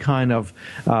any kind of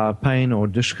pain or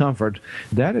discomfort,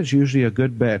 that is usually a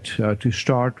good bet to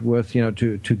start with,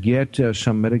 to get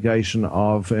some mitigation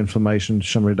of inflammation,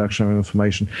 some reduction of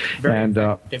inflammation, and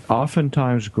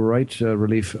oftentimes great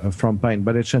relief from pain.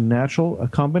 But it's a natural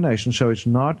combination, so it's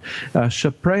not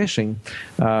suppressing,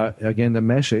 again, the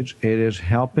message. It is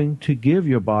helping to give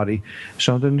your body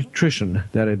some of the nutrition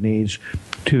that it needs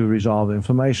to resolve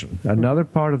inflammation. Another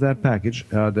part of that package,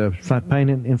 the pain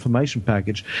and inflammation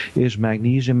package, is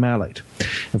magnesium malate.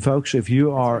 And folks, if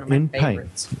you are in pain,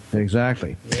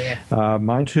 exactly,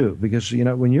 mine too, because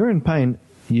when you're in pain,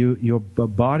 your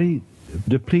body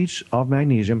depletes of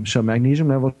magnesium, so magnesium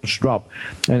levels drop.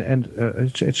 And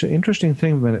it's an interesting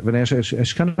thing, Vanessa.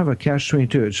 It's kind of a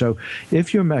catch-22. So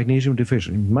if you're magnesium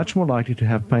deficient, you're much more likely to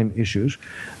have pain issues.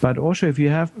 But also if you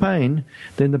have pain,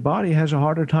 then the body has a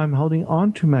harder time holding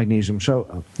on to magnesium.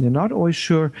 So you're not always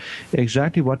sure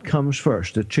exactly what comes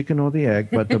first, the chicken or the egg.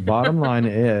 But the bottom line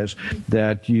is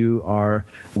that you are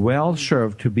well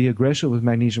served to be aggressive with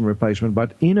magnesium replacement,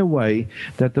 but in a way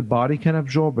that the body can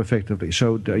absorb effectively.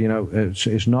 So,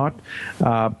 it's not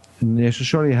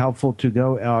necessarily helpful to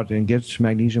go out and get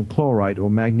magnesium chloride or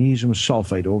magnesium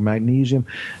sulfate or magnesium,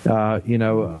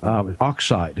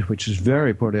 oxide, which is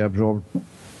very poorly absorbed.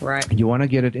 Right. You want to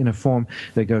get it in a form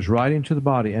that goes right into the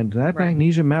body. And that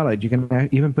magnesium malate, you can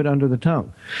even put under the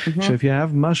tongue. Mm-hmm. So if you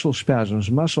have muscle spasms,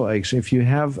 muscle aches, if you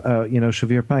have,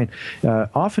 severe pain,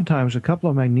 oftentimes a couple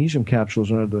of magnesium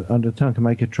capsules under the tongue can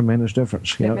make a tremendous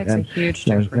difference. It makes a huge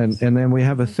difference. And then we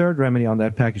have a third remedy on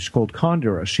that package called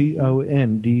Condura,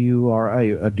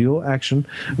 Condura, a dual-action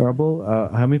herbal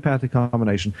homeopathic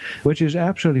combination, which is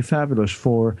absolutely fabulous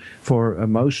for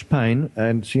most pain.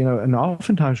 And, and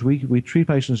oftentimes we treat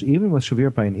patients even with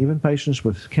severe pain, even patients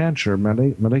with cancer,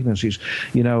 malignancies,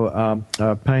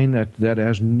 pain that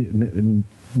has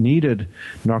needed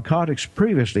narcotics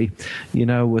previously,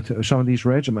 with some of these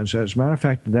regimens. As a matter of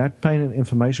fact, that pain and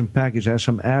inflammation package has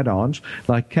some add-ons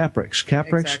like Caprex.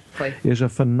 Caprex is a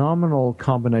phenomenal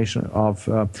combination of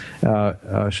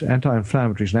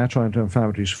anti-inflammatories, natural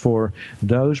anti-inflammatories for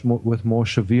those with more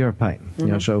severe pain.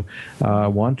 Mm-hmm. So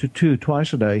 1 to 2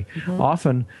 twice a day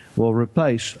often will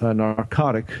replace a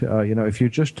narcotic, if you're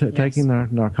just taking the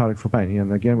narcotic for pain.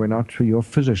 And again, we're not your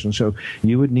physician, so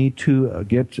you would need to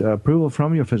get approval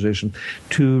from your physician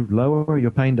to lower your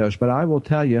pain dose. But I will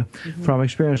tell you from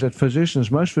experience that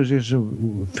most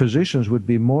physicians would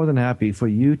be more than happy for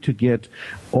you to get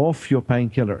off your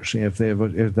painkillers if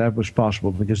that was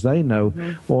possible, because they know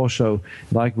also,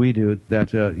 like we do, that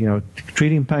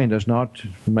treating pain does not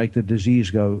make the disease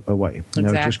go away.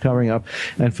 Just covering up.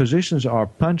 And physicians are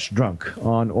punch drunk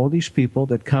on all these people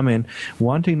that come in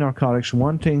wanting narcotics,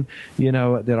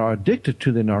 that are addicted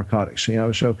to the narcotics.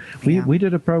 So we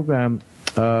did a program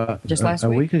just last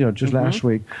week ago, last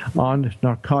week, on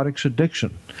narcotics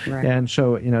addiction. Right. And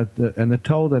so, the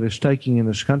toll that it's taking in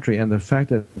this country, and the fact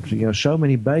that, so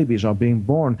many babies are being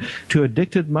born to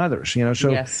addicted mothers.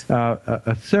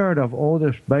 A third of all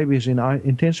the babies in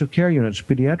intensive care units,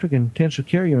 pediatric intensive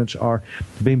care units, are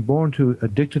being born to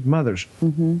addicted mothers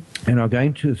and are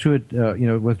going through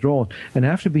withdrawal and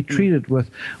have to be treated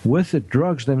with the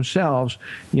drugs themselves,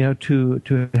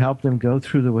 to help them go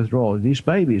through the withdrawal. These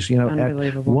babies, at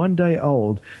 1 day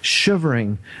old,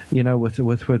 shivering, with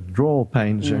withdrawal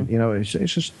pains, and it's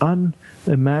just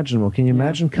unimaginable. Can you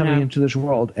imagine coming into this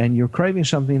world and you're craving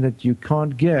something that you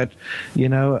can't get,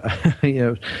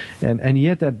 and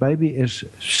yet that baby is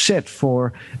set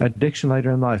for addiction later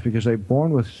in life because they're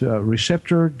born with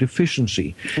receptor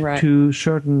deficiency to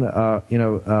certain,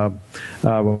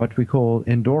 what we call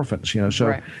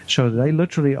endorphins. So they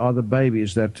literally are the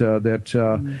babies that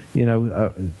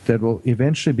will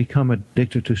eventually become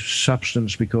addicted to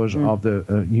substance because of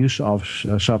the use of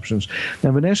substance.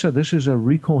 And Vanessa, this is a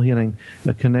recall healing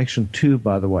connection too,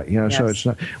 by the way. So it's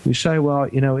not. We say, well,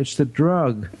 it's the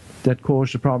drug that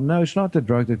caused the problem. No, it's not the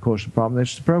drug that caused the problem.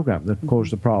 It's the program that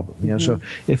caused the problem. So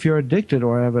if you're addicted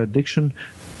or have addiction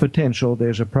potential,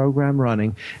 there's a program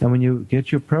running, and when you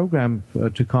get your program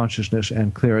to consciousness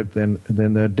and clear it, then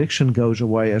the addiction goes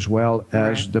away as well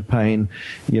as the pain,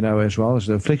 as well as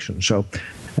the affliction. So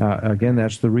again,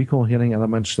 that's the recall healing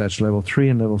elements. That's level 3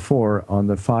 and level 4 on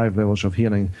the 5 levels of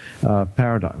healing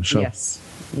paradigm. So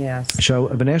Yes. So,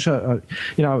 Vanessa,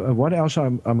 what else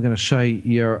I'm going to say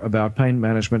here about pain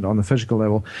management on the physical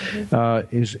level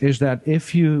is that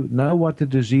if you know what the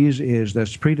disease is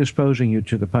that's predisposing you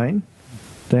to the pain,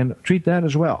 then treat that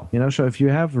as well. So if you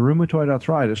have rheumatoid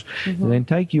arthritis, then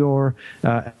take your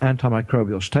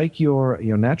antimicrobials, take your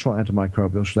natural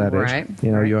antimicrobials, that is,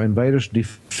 your Invaders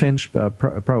Defense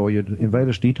Pro or your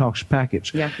Invaders Detox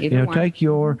package. Take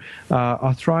your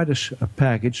arthritis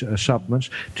package supplements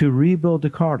to rebuild the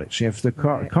cartilage. If the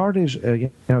cartilage,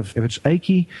 if it's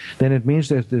achy, then it means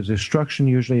there's the destruction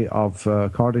usually of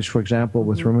cartilage, for example,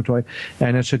 with rheumatoid,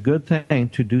 and it's a good thing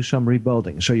to do some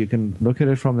rebuilding. So you can look at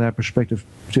it from that perspective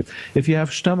If you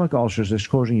have stomach ulcers that's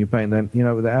causing you pain, then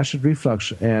the acid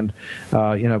reflux and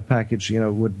package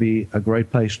would be a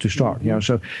great place to start.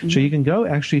 So you can go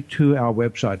actually to our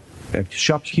website at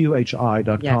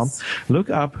shopqhi.com. Yes. Look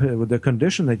up the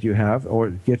condition that you have, or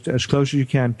get as close as you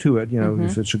can to it.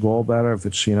 If it's a gallbladder, if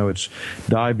it's it's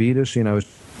diabetes,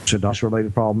 it's a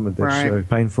dust-related problem that's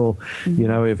painful.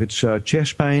 If it's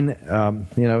chest pain, and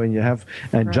you have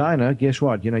angina, guess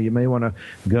what? You may want to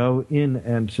go in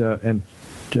and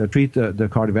treat the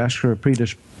cardiovascular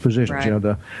predispositions.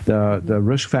 The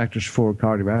risk factors for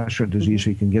cardiovascular disease, so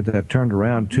you can get that turned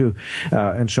around too,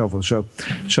 and so forth. So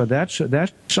that's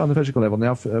on the physical level.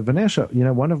 Now, Vanessa,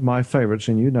 one of my favorites,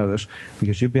 and you know this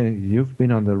because you've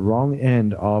been on the wrong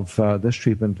end of this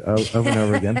treatment over and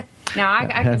over again. Now,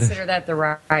 I consider that the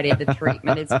right end of the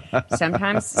treatment. It's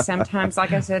sometimes,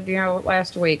 like I said,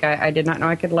 last week, I did not know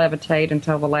I could levitate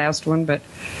until the last one. But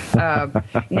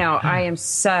now, I am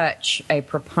such a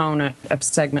proponent of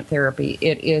segment therapy.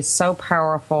 It is so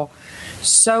powerful,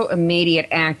 so immediate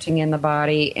acting in the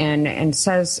body, and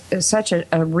says such a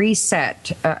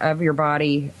reset of your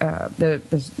body, the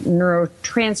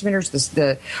neurotransmitters,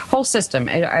 the whole system.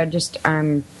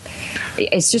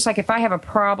 It's just like if I have a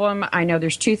problem, I know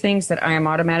there's two things that I am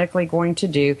automatically going to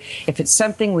do. If it's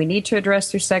something we need to address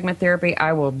through segment therapy,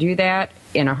 I will do that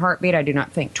in a heartbeat. I do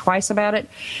not think twice about it,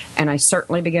 and I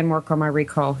certainly begin work on my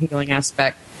recall healing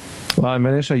aspect. Well,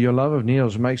 Vanessa, your love of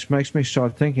needles makes me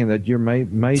start thinking that you may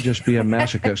just be a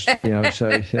masochist.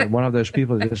 So one of those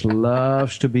people that just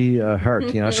loves to be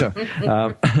hurt.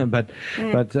 But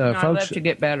folks, I love to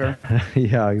get better.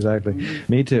 Yeah, exactly.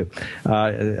 Me too.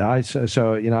 I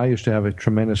used to have a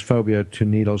tremendous phobia to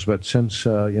needles, but since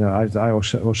I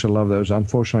also love those.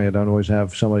 Unfortunately, I don't always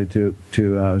have somebody to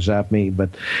zap me.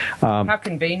 But how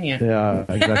convenient. Yeah,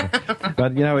 exactly.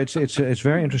 But it's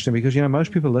very interesting because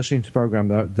most people listening to the program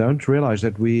don't realize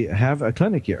that we have a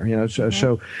clinic here.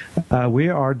 So we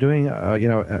are doing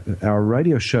our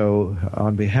radio show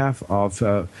on behalf of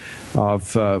QHI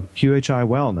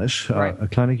Wellness, a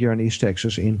clinic here in East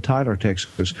Texas, in Tyler,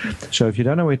 Texas. So if you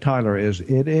don't know where Tyler is,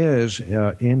 it is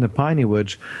in the Piney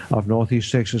Woods of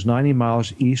Northeast Texas, 90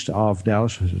 miles east of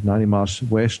Dallas, 90 miles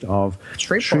west of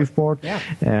Shreveport. Yeah.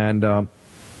 And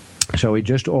so we're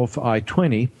just off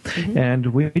I-20, and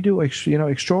we do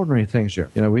extraordinary things here.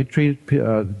 We treat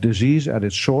disease at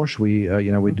its source. We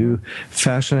do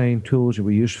fascinating tools.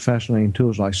 We use fascinating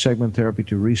tools like segment therapy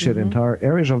to reset entire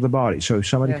areas of the body. So if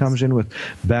somebody comes in with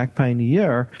back pain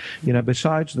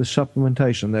besides the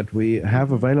supplementation that we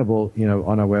have available,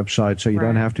 on our website, so you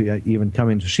don't have to even come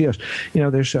in to see us.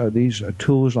 There's these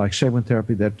tools like segment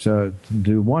therapy that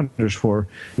do wonders for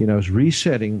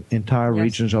resetting entire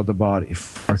regions of the body.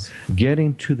 For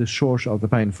getting to the source of the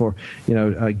pain, for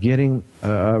getting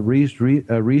a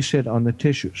reset on the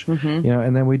tissues,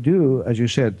 and then we do, as you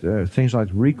said, things like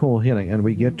recall healing, and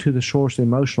we get to the source, the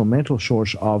emotional, mental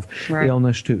source of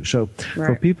illness too. So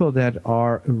for people that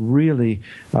are really,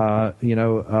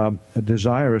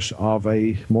 desirous of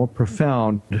a more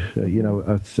profound,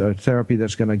 a therapy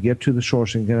that's going to get to the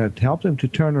source and going to help them to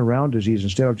turn around disease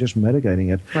instead of just mitigating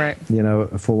it,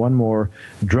 for one more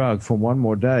drug, for one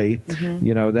more day,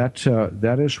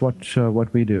 that is what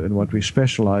we do and what we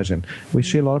specialize in. We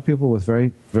see a lot of people with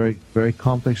very, very, very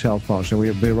complex health problems, and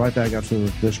we'll be right back after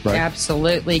this break.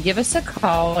 Absolutely. Give us a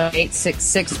call at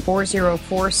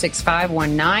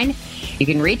 866-404-6519. You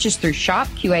can reach us through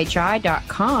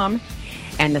shopqhi.com,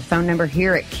 and the phone number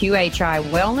here at QHI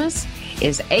Wellness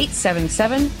is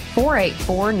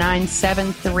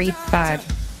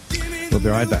 877-484-9735. We'll be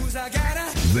right back.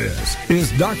 This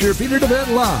is Dr. Peter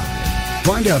DeVette Live.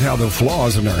 Find out how the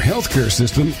flaws in our healthcare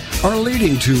system are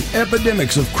leading to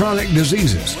epidemics of chronic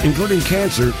diseases, including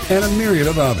cancer and a myriad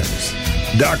of others.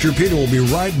 Dr. Peter will be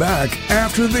right back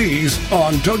after these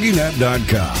on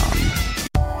TogiNet.com.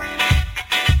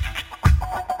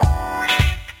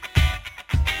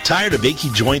 Tired of achy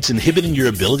joints inhibiting your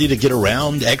ability to get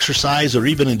around, exercise, or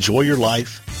even enjoy your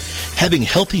life? Having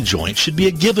healthy joints should be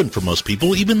a given for most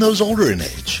people, even those older in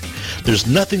age. There's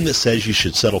nothing that says you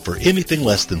should settle for anything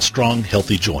less than strong,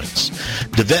 healthy joints.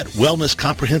 DeVette Wellness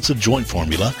Comprehensive Joint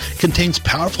Formula contains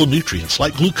powerful nutrients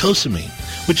like glucosamine,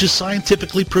 which is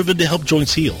scientifically proven to help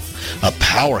joints heal. A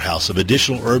powerhouse of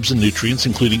additional herbs and nutrients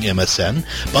including MSM,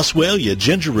 boswellia,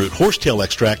 ginger root, horsetail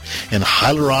extract, and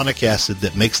hyaluronic acid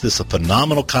that makes this a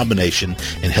phenomenal combination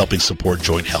in helping support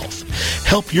joint health.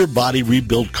 Help your body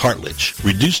rebuild cartilage,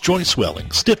 reduce joint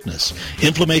swelling, stiffness,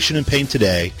 inflammation, and pain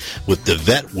today with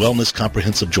DeVette Wellness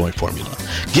Comprehensive Joint Formula.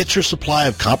 Get your supply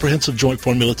of Comprehensive Joint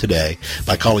Formula today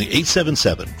by calling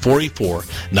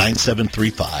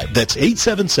 877-484-9735. That's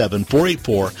 877-484-9735.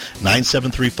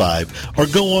 484-9735 or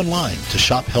go online to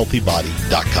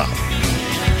shophealthybody.com.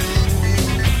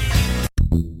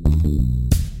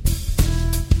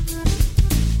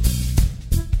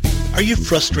 Are you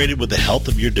frustrated with the health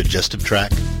of your digestive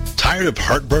tract? Tired of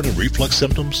heartburn and reflux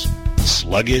symptoms?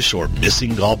 Sluggish or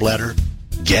missing gallbladder?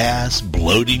 Gas,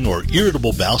 bloating, or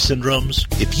irritable bowel syndromes?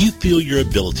 If you feel your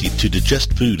ability to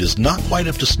digest food is not quite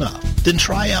up to snuff, then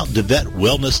try out DeVette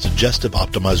Wellness Digestive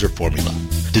Optimizer Formula.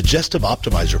 Digestive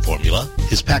Optimizer Formula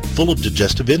is packed full of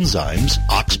digestive enzymes,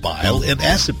 ox bile, and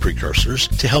acid precursors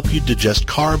to help you digest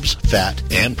carbs, fat,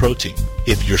 and protein.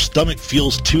 If your stomach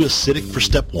feels too acidic for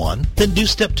step 1, then do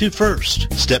step 2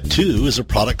 first. Step 2 is a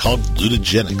product called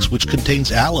Glutagenics, which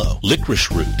contains aloe, licorice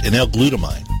root, and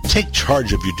L-glutamine. Take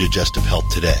charge of your digestive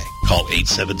health today. Call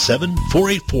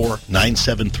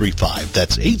 877-484-9735.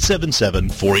 That's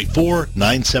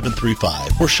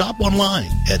 877-484-9735. Or shop online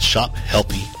at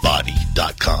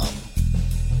shophealthybody.com.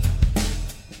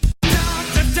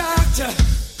 Doctor,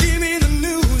 give me the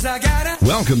news. I gotta...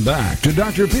 Welcome back to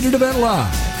Dr. Peter DeVette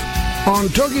Live on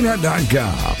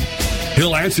TogiNet.com.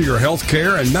 He'll answer your health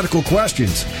care and medical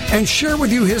questions and share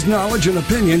with you his knowledge and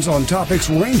opinions on topics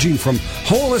ranging from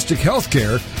holistic health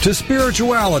care to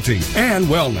spirituality and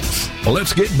wellness.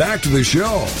 Let's get back to the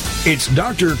show. It's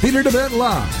Dr. Peter DeVette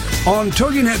Live on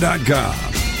TogiNet.com.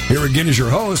 Here again is your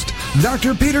host,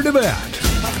 Dr. Peter DeVette.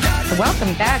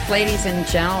 Welcome back, ladies and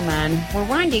gentlemen. We're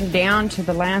winding down to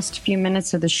the last few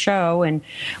minutes of the show, and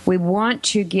we want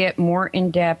to get more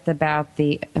in-depth about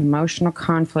the emotional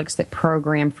conflicts that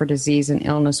program for disease and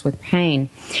illness with pain.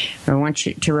 I want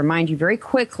to remind you very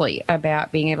quickly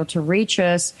about being able to reach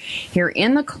us here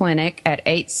in the clinic at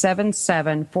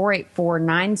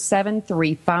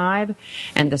 877-484-9735,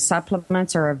 and the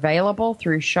supplements are available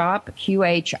through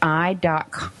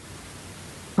shopqhi.com.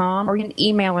 Or you can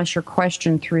email us your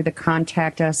question through the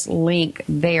Contact Us link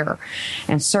there.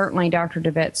 And certainly Dr.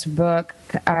 DeVette's book,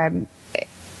 I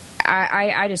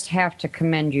just have to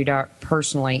commend you, Doc,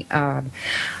 personally, on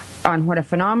what a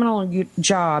phenomenal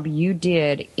job you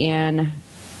did in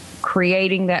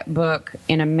creating that book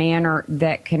in a manner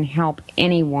that can help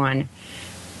anyone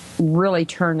really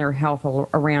turn their health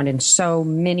around in so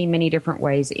many, many different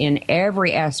ways in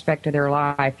every aspect of their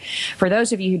life. For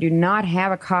those of you who do not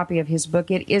have a copy of his book,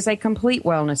 it is a complete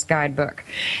wellness guidebook.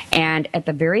 And at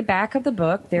the very back of the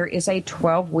book, there is a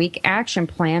 12-week action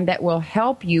plan that will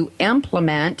help you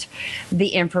implement the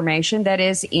information that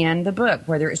is in the book,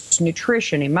 whether it's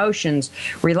nutrition, emotions,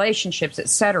 relationships,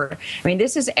 etc. I mean,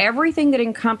 this is everything that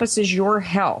encompasses your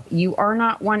health. You are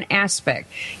not one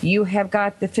aspect. You have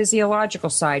got the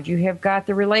physiological side. You have got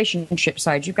the relationship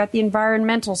side. You've got the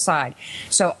environmental side.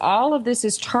 So all of this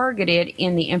is targeted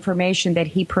in the information that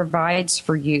he provides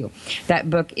for you. That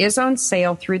book is on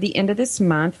sale through the end of this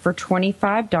month for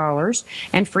 $25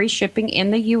 and free shipping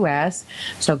in the U.S.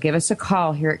 So give us a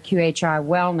call here at QHI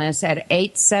Wellness at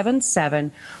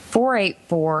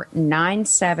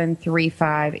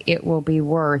 877-484-9735. It will be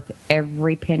worth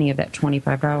every penny of that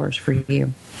 $25 for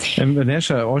you. And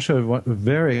Vanessa, also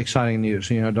very exciting news.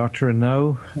 Dr.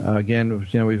 Renaud, again,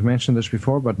 we've mentioned this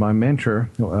before, but my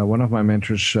mentor, one of my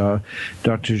mentors,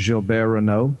 Dr. Gilbert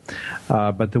Renaud,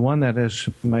 but the one that has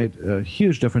made a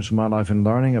huge difference in my life in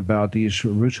learning about these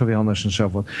roots of illness and so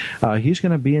forth, he's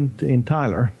going to be in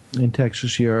Tyler, in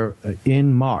Texas here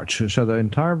in March. So the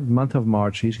entire month of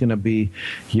March, he's going to be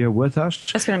here with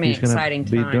us. That's going to be an exciting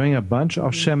time. He's going to be doing a bunch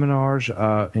of seminars,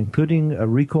 including a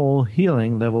Recall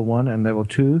Healing Level 1 and Level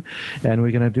 2. And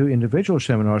we're going to do individual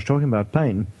seminars talking about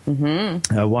pain.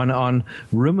 Mm-hmm. One on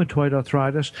rheumatoid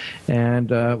arthritis, and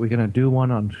we're going to do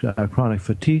one on chronic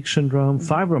fatigue syndrome,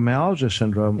 fibromyalgia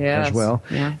syndrome as well.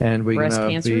 Yeah. And we're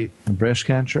going to be breast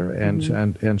cancer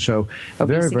and so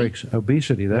obesity.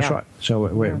 Obesity, that's right. So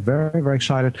we're very, very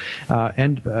excited.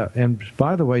 And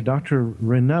by the way, Dr.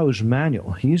 Renaud's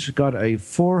manual, he's got a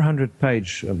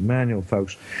 400-page manual,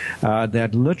 folks,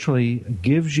 that literally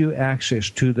gives you access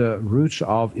to the roots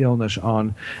of illness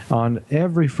on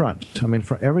every front. I mean,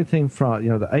 for everything from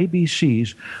the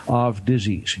ABCs of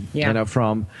disease. Yeah.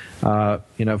 From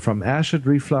acid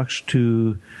reflux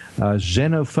to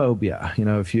xenophobia.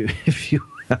 If you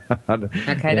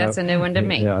okay, that's a new one to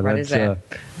me. What is that?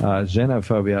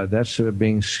 Xenophobia. That's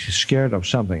being scared of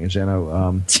something. I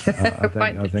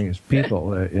think it's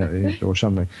people or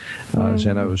something.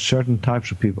 Xeno, certain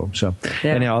types of people. So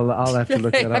anyhow, I'll have to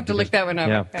look that up. You have to look that one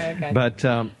up. Yeah. Okay. But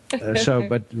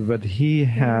but he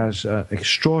has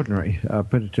extraordinary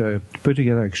put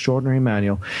together extraordinary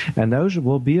manual, and those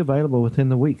will be available within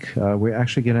the week. We're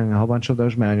actually getting a whole bunch of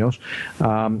those manuals,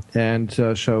 so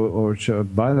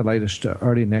by the latest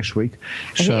early next week.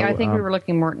 I think we were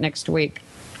looking more next week.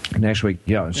 Next week,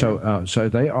 yeah. So, so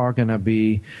they are going to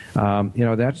be,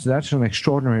 that's an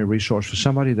extraordinary resource for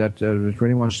somebody that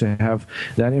really wants to have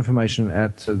that information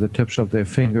at the tips of their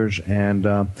fingers. And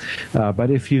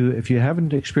but if you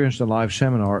haven't experienced a live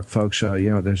seminar, folks,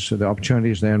 there's the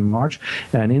opportunities there in March.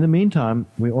 And in the meantime,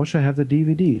 we also have the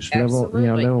DVDs, level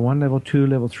 1, level 2,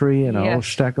 level 3, and a whole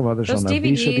stack of others. Those on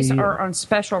DVDs obesity. are on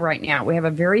special right now. We have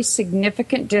a very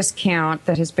significant discount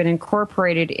that has been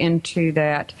incorporated into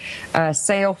that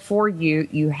sale for you.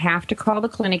 You have to call the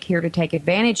clinic here to take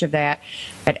advantage of that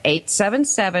at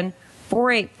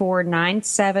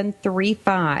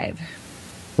 877-484-9735.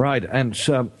 Right, and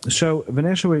so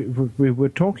Vanessa, we were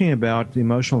talking about the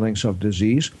emotional links of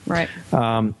disease, right?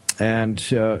 Do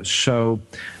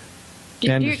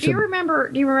you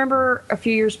remember a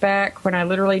few years back when I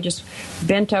literally just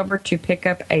bent over to pick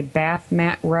up a bath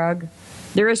mat rug?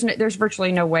 There's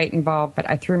virtually no weight involved, but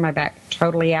I threw my back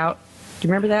totally out. Do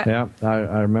you remember that? Yeah,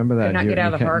 I remember that. Did not get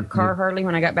out of the car hardly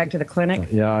when I got back to the clinic.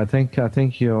 Yeah, I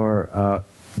think your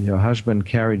husband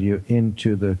carried you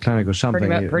into the clinic or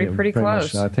something. Pretty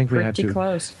close. I think we had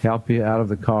to help you out of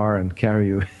the car and carry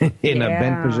you in a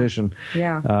bent position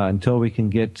until we can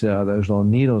get those little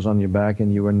needles on your back.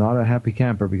 And you were not a happy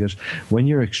camper because when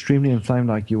you're extremely inflamed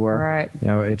like you were,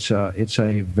 it's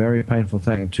a very painful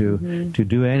thing to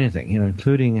do anything,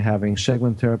 including having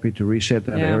segment therapy to reset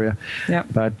that area. Yep.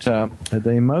 But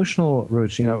the emotional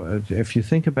roots, if you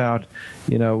think about,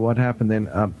 what happened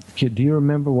then, do you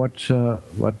remember what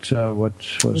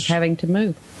was having to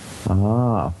move?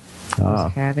 Was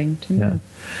having to move.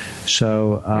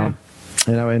 So.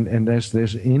 And there's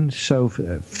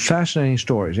fascinating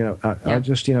stories. I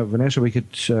just Vanessa, we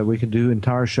could do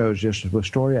entire shows just with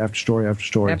story after story after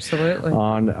story. Absolutely.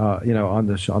 On on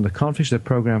the conflicts that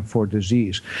program for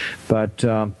disease, but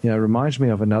it reminds me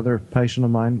of another patient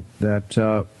of mine that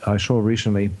I saw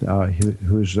recently,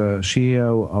 who's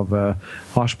CEO of a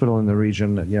hospital in the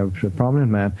region. A prominent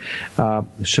man,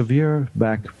 severe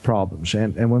back problems,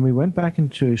 and when we went back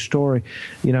into his story,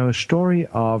 a story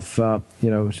of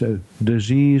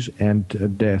disease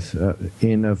and death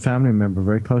in a family member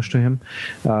very close to him,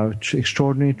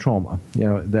 extraordinary trauma,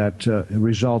 that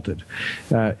resulted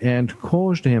and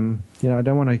caused him. I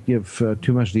don't want to give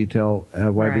too much detail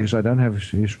away because I don't have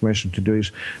his permission to do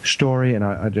his story, and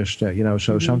I just,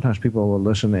 so sometimes people will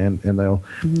listen and they'll,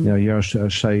 hear us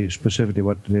say specifically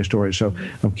what their story is. So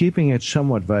I'm keeping it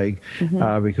somewhat vague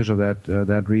because of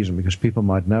that reason, because people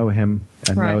might know him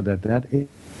and know that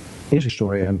is a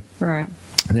story, and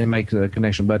they make the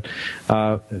connection. But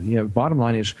bottom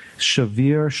line is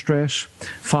severe stress.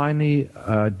 Finally,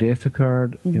 death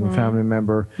occurred in a family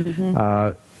member.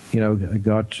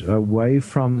 Got away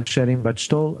from the setting, but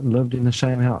still lived in the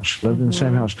same house.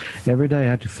 Every day I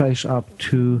had to face up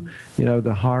to,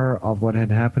 the horror of what had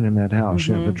happened in that house,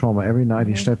 the trauma. Every night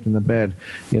he slept in the bed,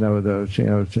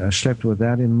 slept with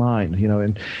that in mind,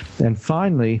 and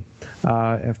finally,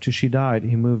 after she died,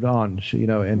 he moved on,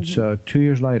 and 2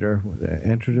 years later,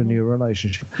 entered a new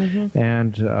relationship,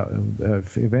 and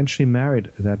eventually married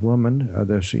that woman,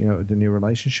 the new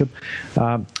relationship,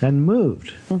 and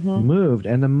moved,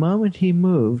 and the moment he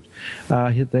moved,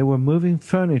 they were moving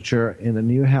furniture in the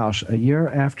new house a year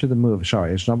after the move.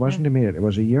 Sorry, wasn't immediate. It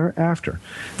was a year after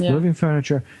moving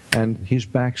furniture, and his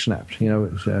back snapped.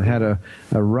 Had a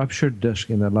ruptured disc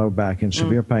in the lower back in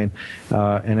severe pain,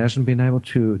 and hasn't been able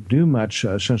to do much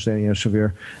since then.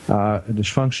 Severe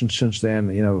dysfunction since then.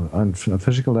 On a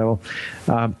physical level.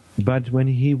 But when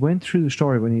he went through the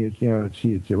story,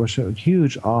 it was a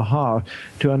huge aha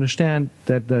to understand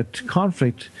that that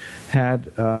conflict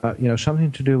had,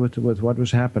 something to do with what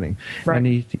was happening. Right. And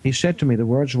he said to me, the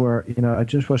words were, it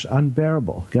just was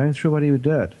unbearable going through what he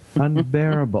did.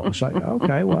 Unbearable. It's like,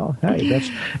 okay, well, hey, that's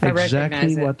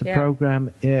exactly what the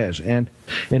program is. And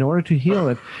in order to heal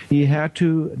it, he had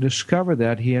to discover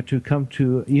that. He had to come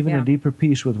to even a deeper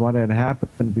peace with what had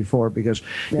happened before. Because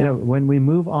when we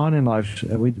move on in life,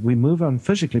 we move on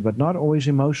physically, but not always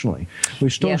emotionally. We're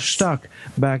still stuck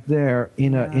back there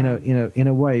in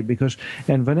a way. Because,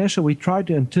 and Vanessa, we try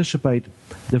to anticipate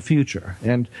the future,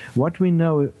 and what we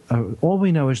know, all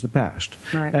we know is the past,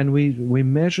 and we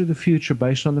measure the future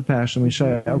based on the past, and we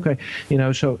say, okay,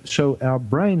 so our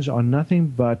brains are nothing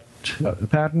but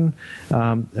pattern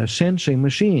sensing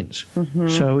machines.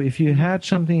 So if you had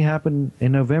something happen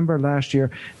in November last year,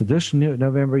 this new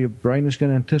November your brain is going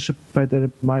to anticipate that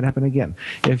it might happen again.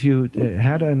 If you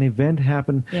had an event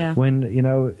happen when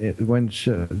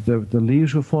the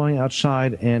leaves were falling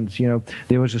outside and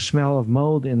there was a smell of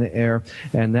mold in the air,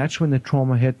 and that's when the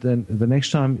trauma hit, then the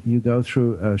next time you go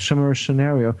through a similar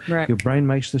scenario, your brain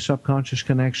makes the subconscious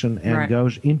connection and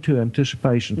goes into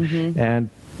anticipation. And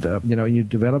you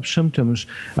develop symptoms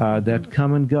that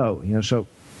come and go. So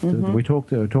we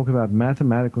talk about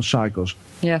mathematical cycles.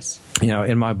 Yes.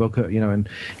 In my book, and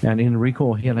in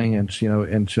recall healing and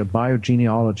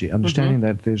biogenealogy, understanding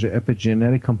that there's an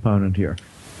epigenetic component here.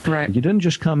 Right. You didn't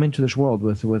just come into this world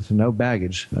with no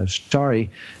baggage. Sorry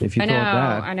if you thought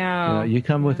that. I know. You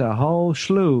come with a whole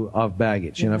slew of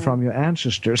baggage, from your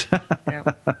ancestors.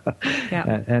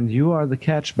 Yeah. And you are the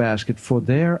catch basket for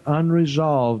their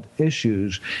unresolved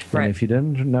issues. Right. And if you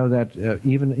didn't know that,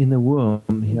 even in the womb,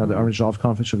 the unresolved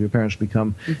conflicts of your parents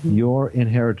become your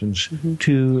inheritance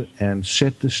too, and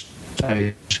set the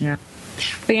stage. Yeah.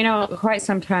 But, quite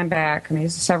some time back,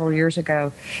 this is several years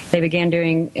ago, they began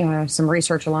doing some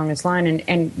research along this line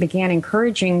and began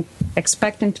encouraging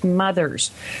expectant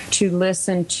mothers to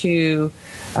listen to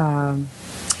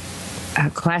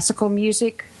classical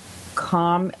music,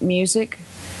 calm music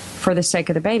for the sake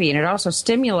of the baby. And it also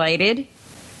stimulated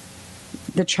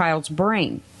the child's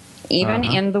brain, even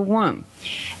in the womb.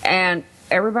 And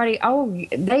everybody,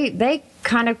 they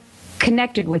kind of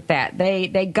connected with that.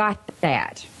 They got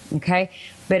that. Okay,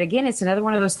 but again, it's another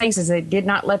one of those things is they did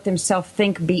not let themselves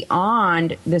think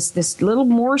beyond this little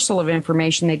morsel of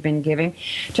information they'd been giving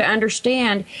to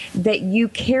understand that you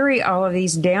carry all of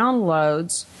these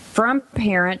downloads from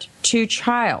parent to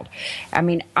child.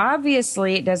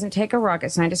 Obviously, it doesn't take a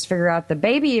rocket scientist to figure out the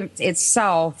baby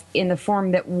itself in the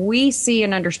form that we see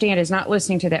and understand is not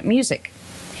listening to that music.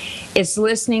 It's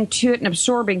listening to it and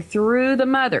absorbing through the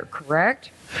mother, correct?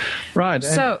 Right.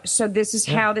 So this is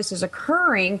how this is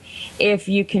occurring. If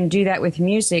you can do that with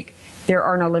music, there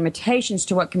are no limitations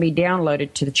to what can be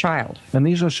downloaded to the child. And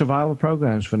these are survival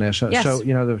programs, Vanessa. Yes. So,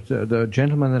 the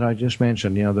gentleman that I just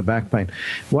mentioned, the back pain,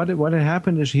 what had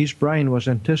happened is his brain was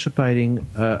anticipating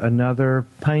another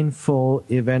painful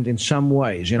event in some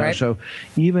ways, Right. So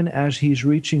even as he's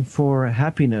reaching for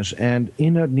happiness and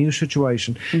in a new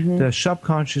situation, the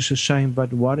subconscious is saying,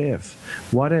 but what if?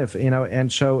 What if?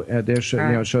 And so there's,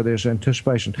 Right. So there's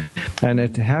anticipation. And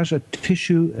it has a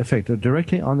tissue effect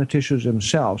directly on the tissues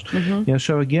themselves.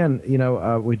 So again,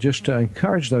 we just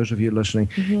encourage those of you listening,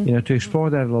 to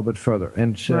explore that a little bit further.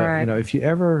 And Right. if you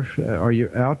ever are you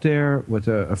out there with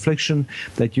an affliction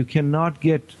that you cannot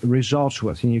get results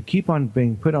with, and you keep on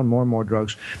being put on more and more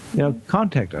drugs,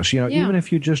 contact us. Even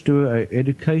if you just do an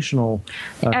educational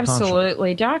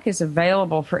Absolutely. Doc is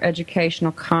available for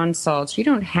educational consults. You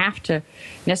don't have to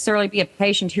necessarily be a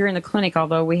patient here in the clinic,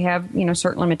 although we have,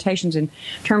 certain limitations in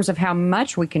terms of how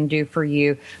much we can do for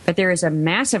you. But there is a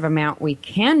massive amount we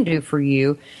can do for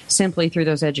you simply through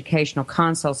those educational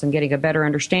consults and getting a better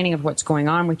understanding of what's going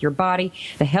on with your body,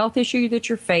 the health issue that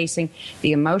you're facing,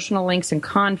 the emotional links and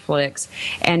conflicts,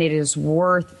 and it is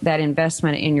worth that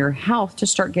investment in your health to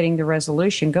start getting the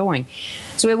resolution going.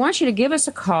 So we want you to give us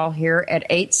a call here at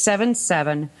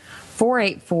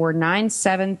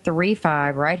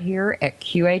 877-484-9735 right here at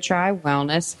QHI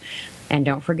Wellness. And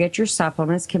don't forget your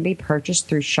supplements can be purchased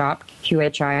through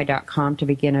shopqhi.com to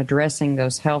begin addressing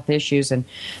those health issues. And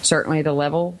certainly the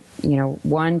level,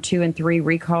 1, 2, and 3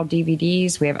 recall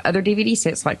DVDs. We have other DVD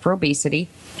sets like for obesity.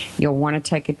 You'll want to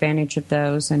take advantage of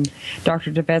those. And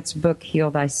Dr. DeVette's book, Heal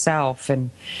Thyself. And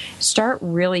start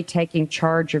really taking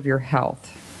charge of your health.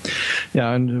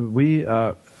 Yeah, and we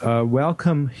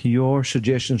welcome your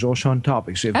suggestions also on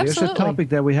topics. If Absolutely. there's a topic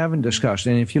that we haven't discussed,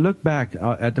 and if you look back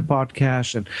at the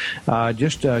podcast, and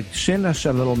just send us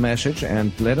a little message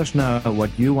and let us know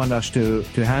what you want us to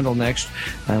handle next,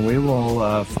 and we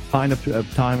will find a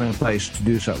time and a place to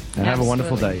do so. And have a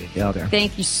wonderful day out there.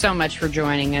 Thank you so much for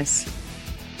joining us.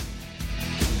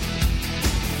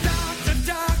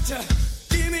 Doctor,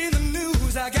 give me the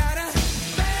news. I got a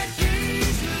bad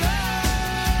case of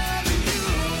loving you.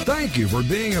 Thank you for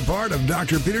being a part of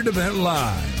Dr. Peter DeVette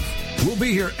Live. We'll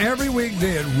be here every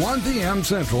weekday at 1 p.m.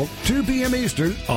 Central, 2 p.m. Eastern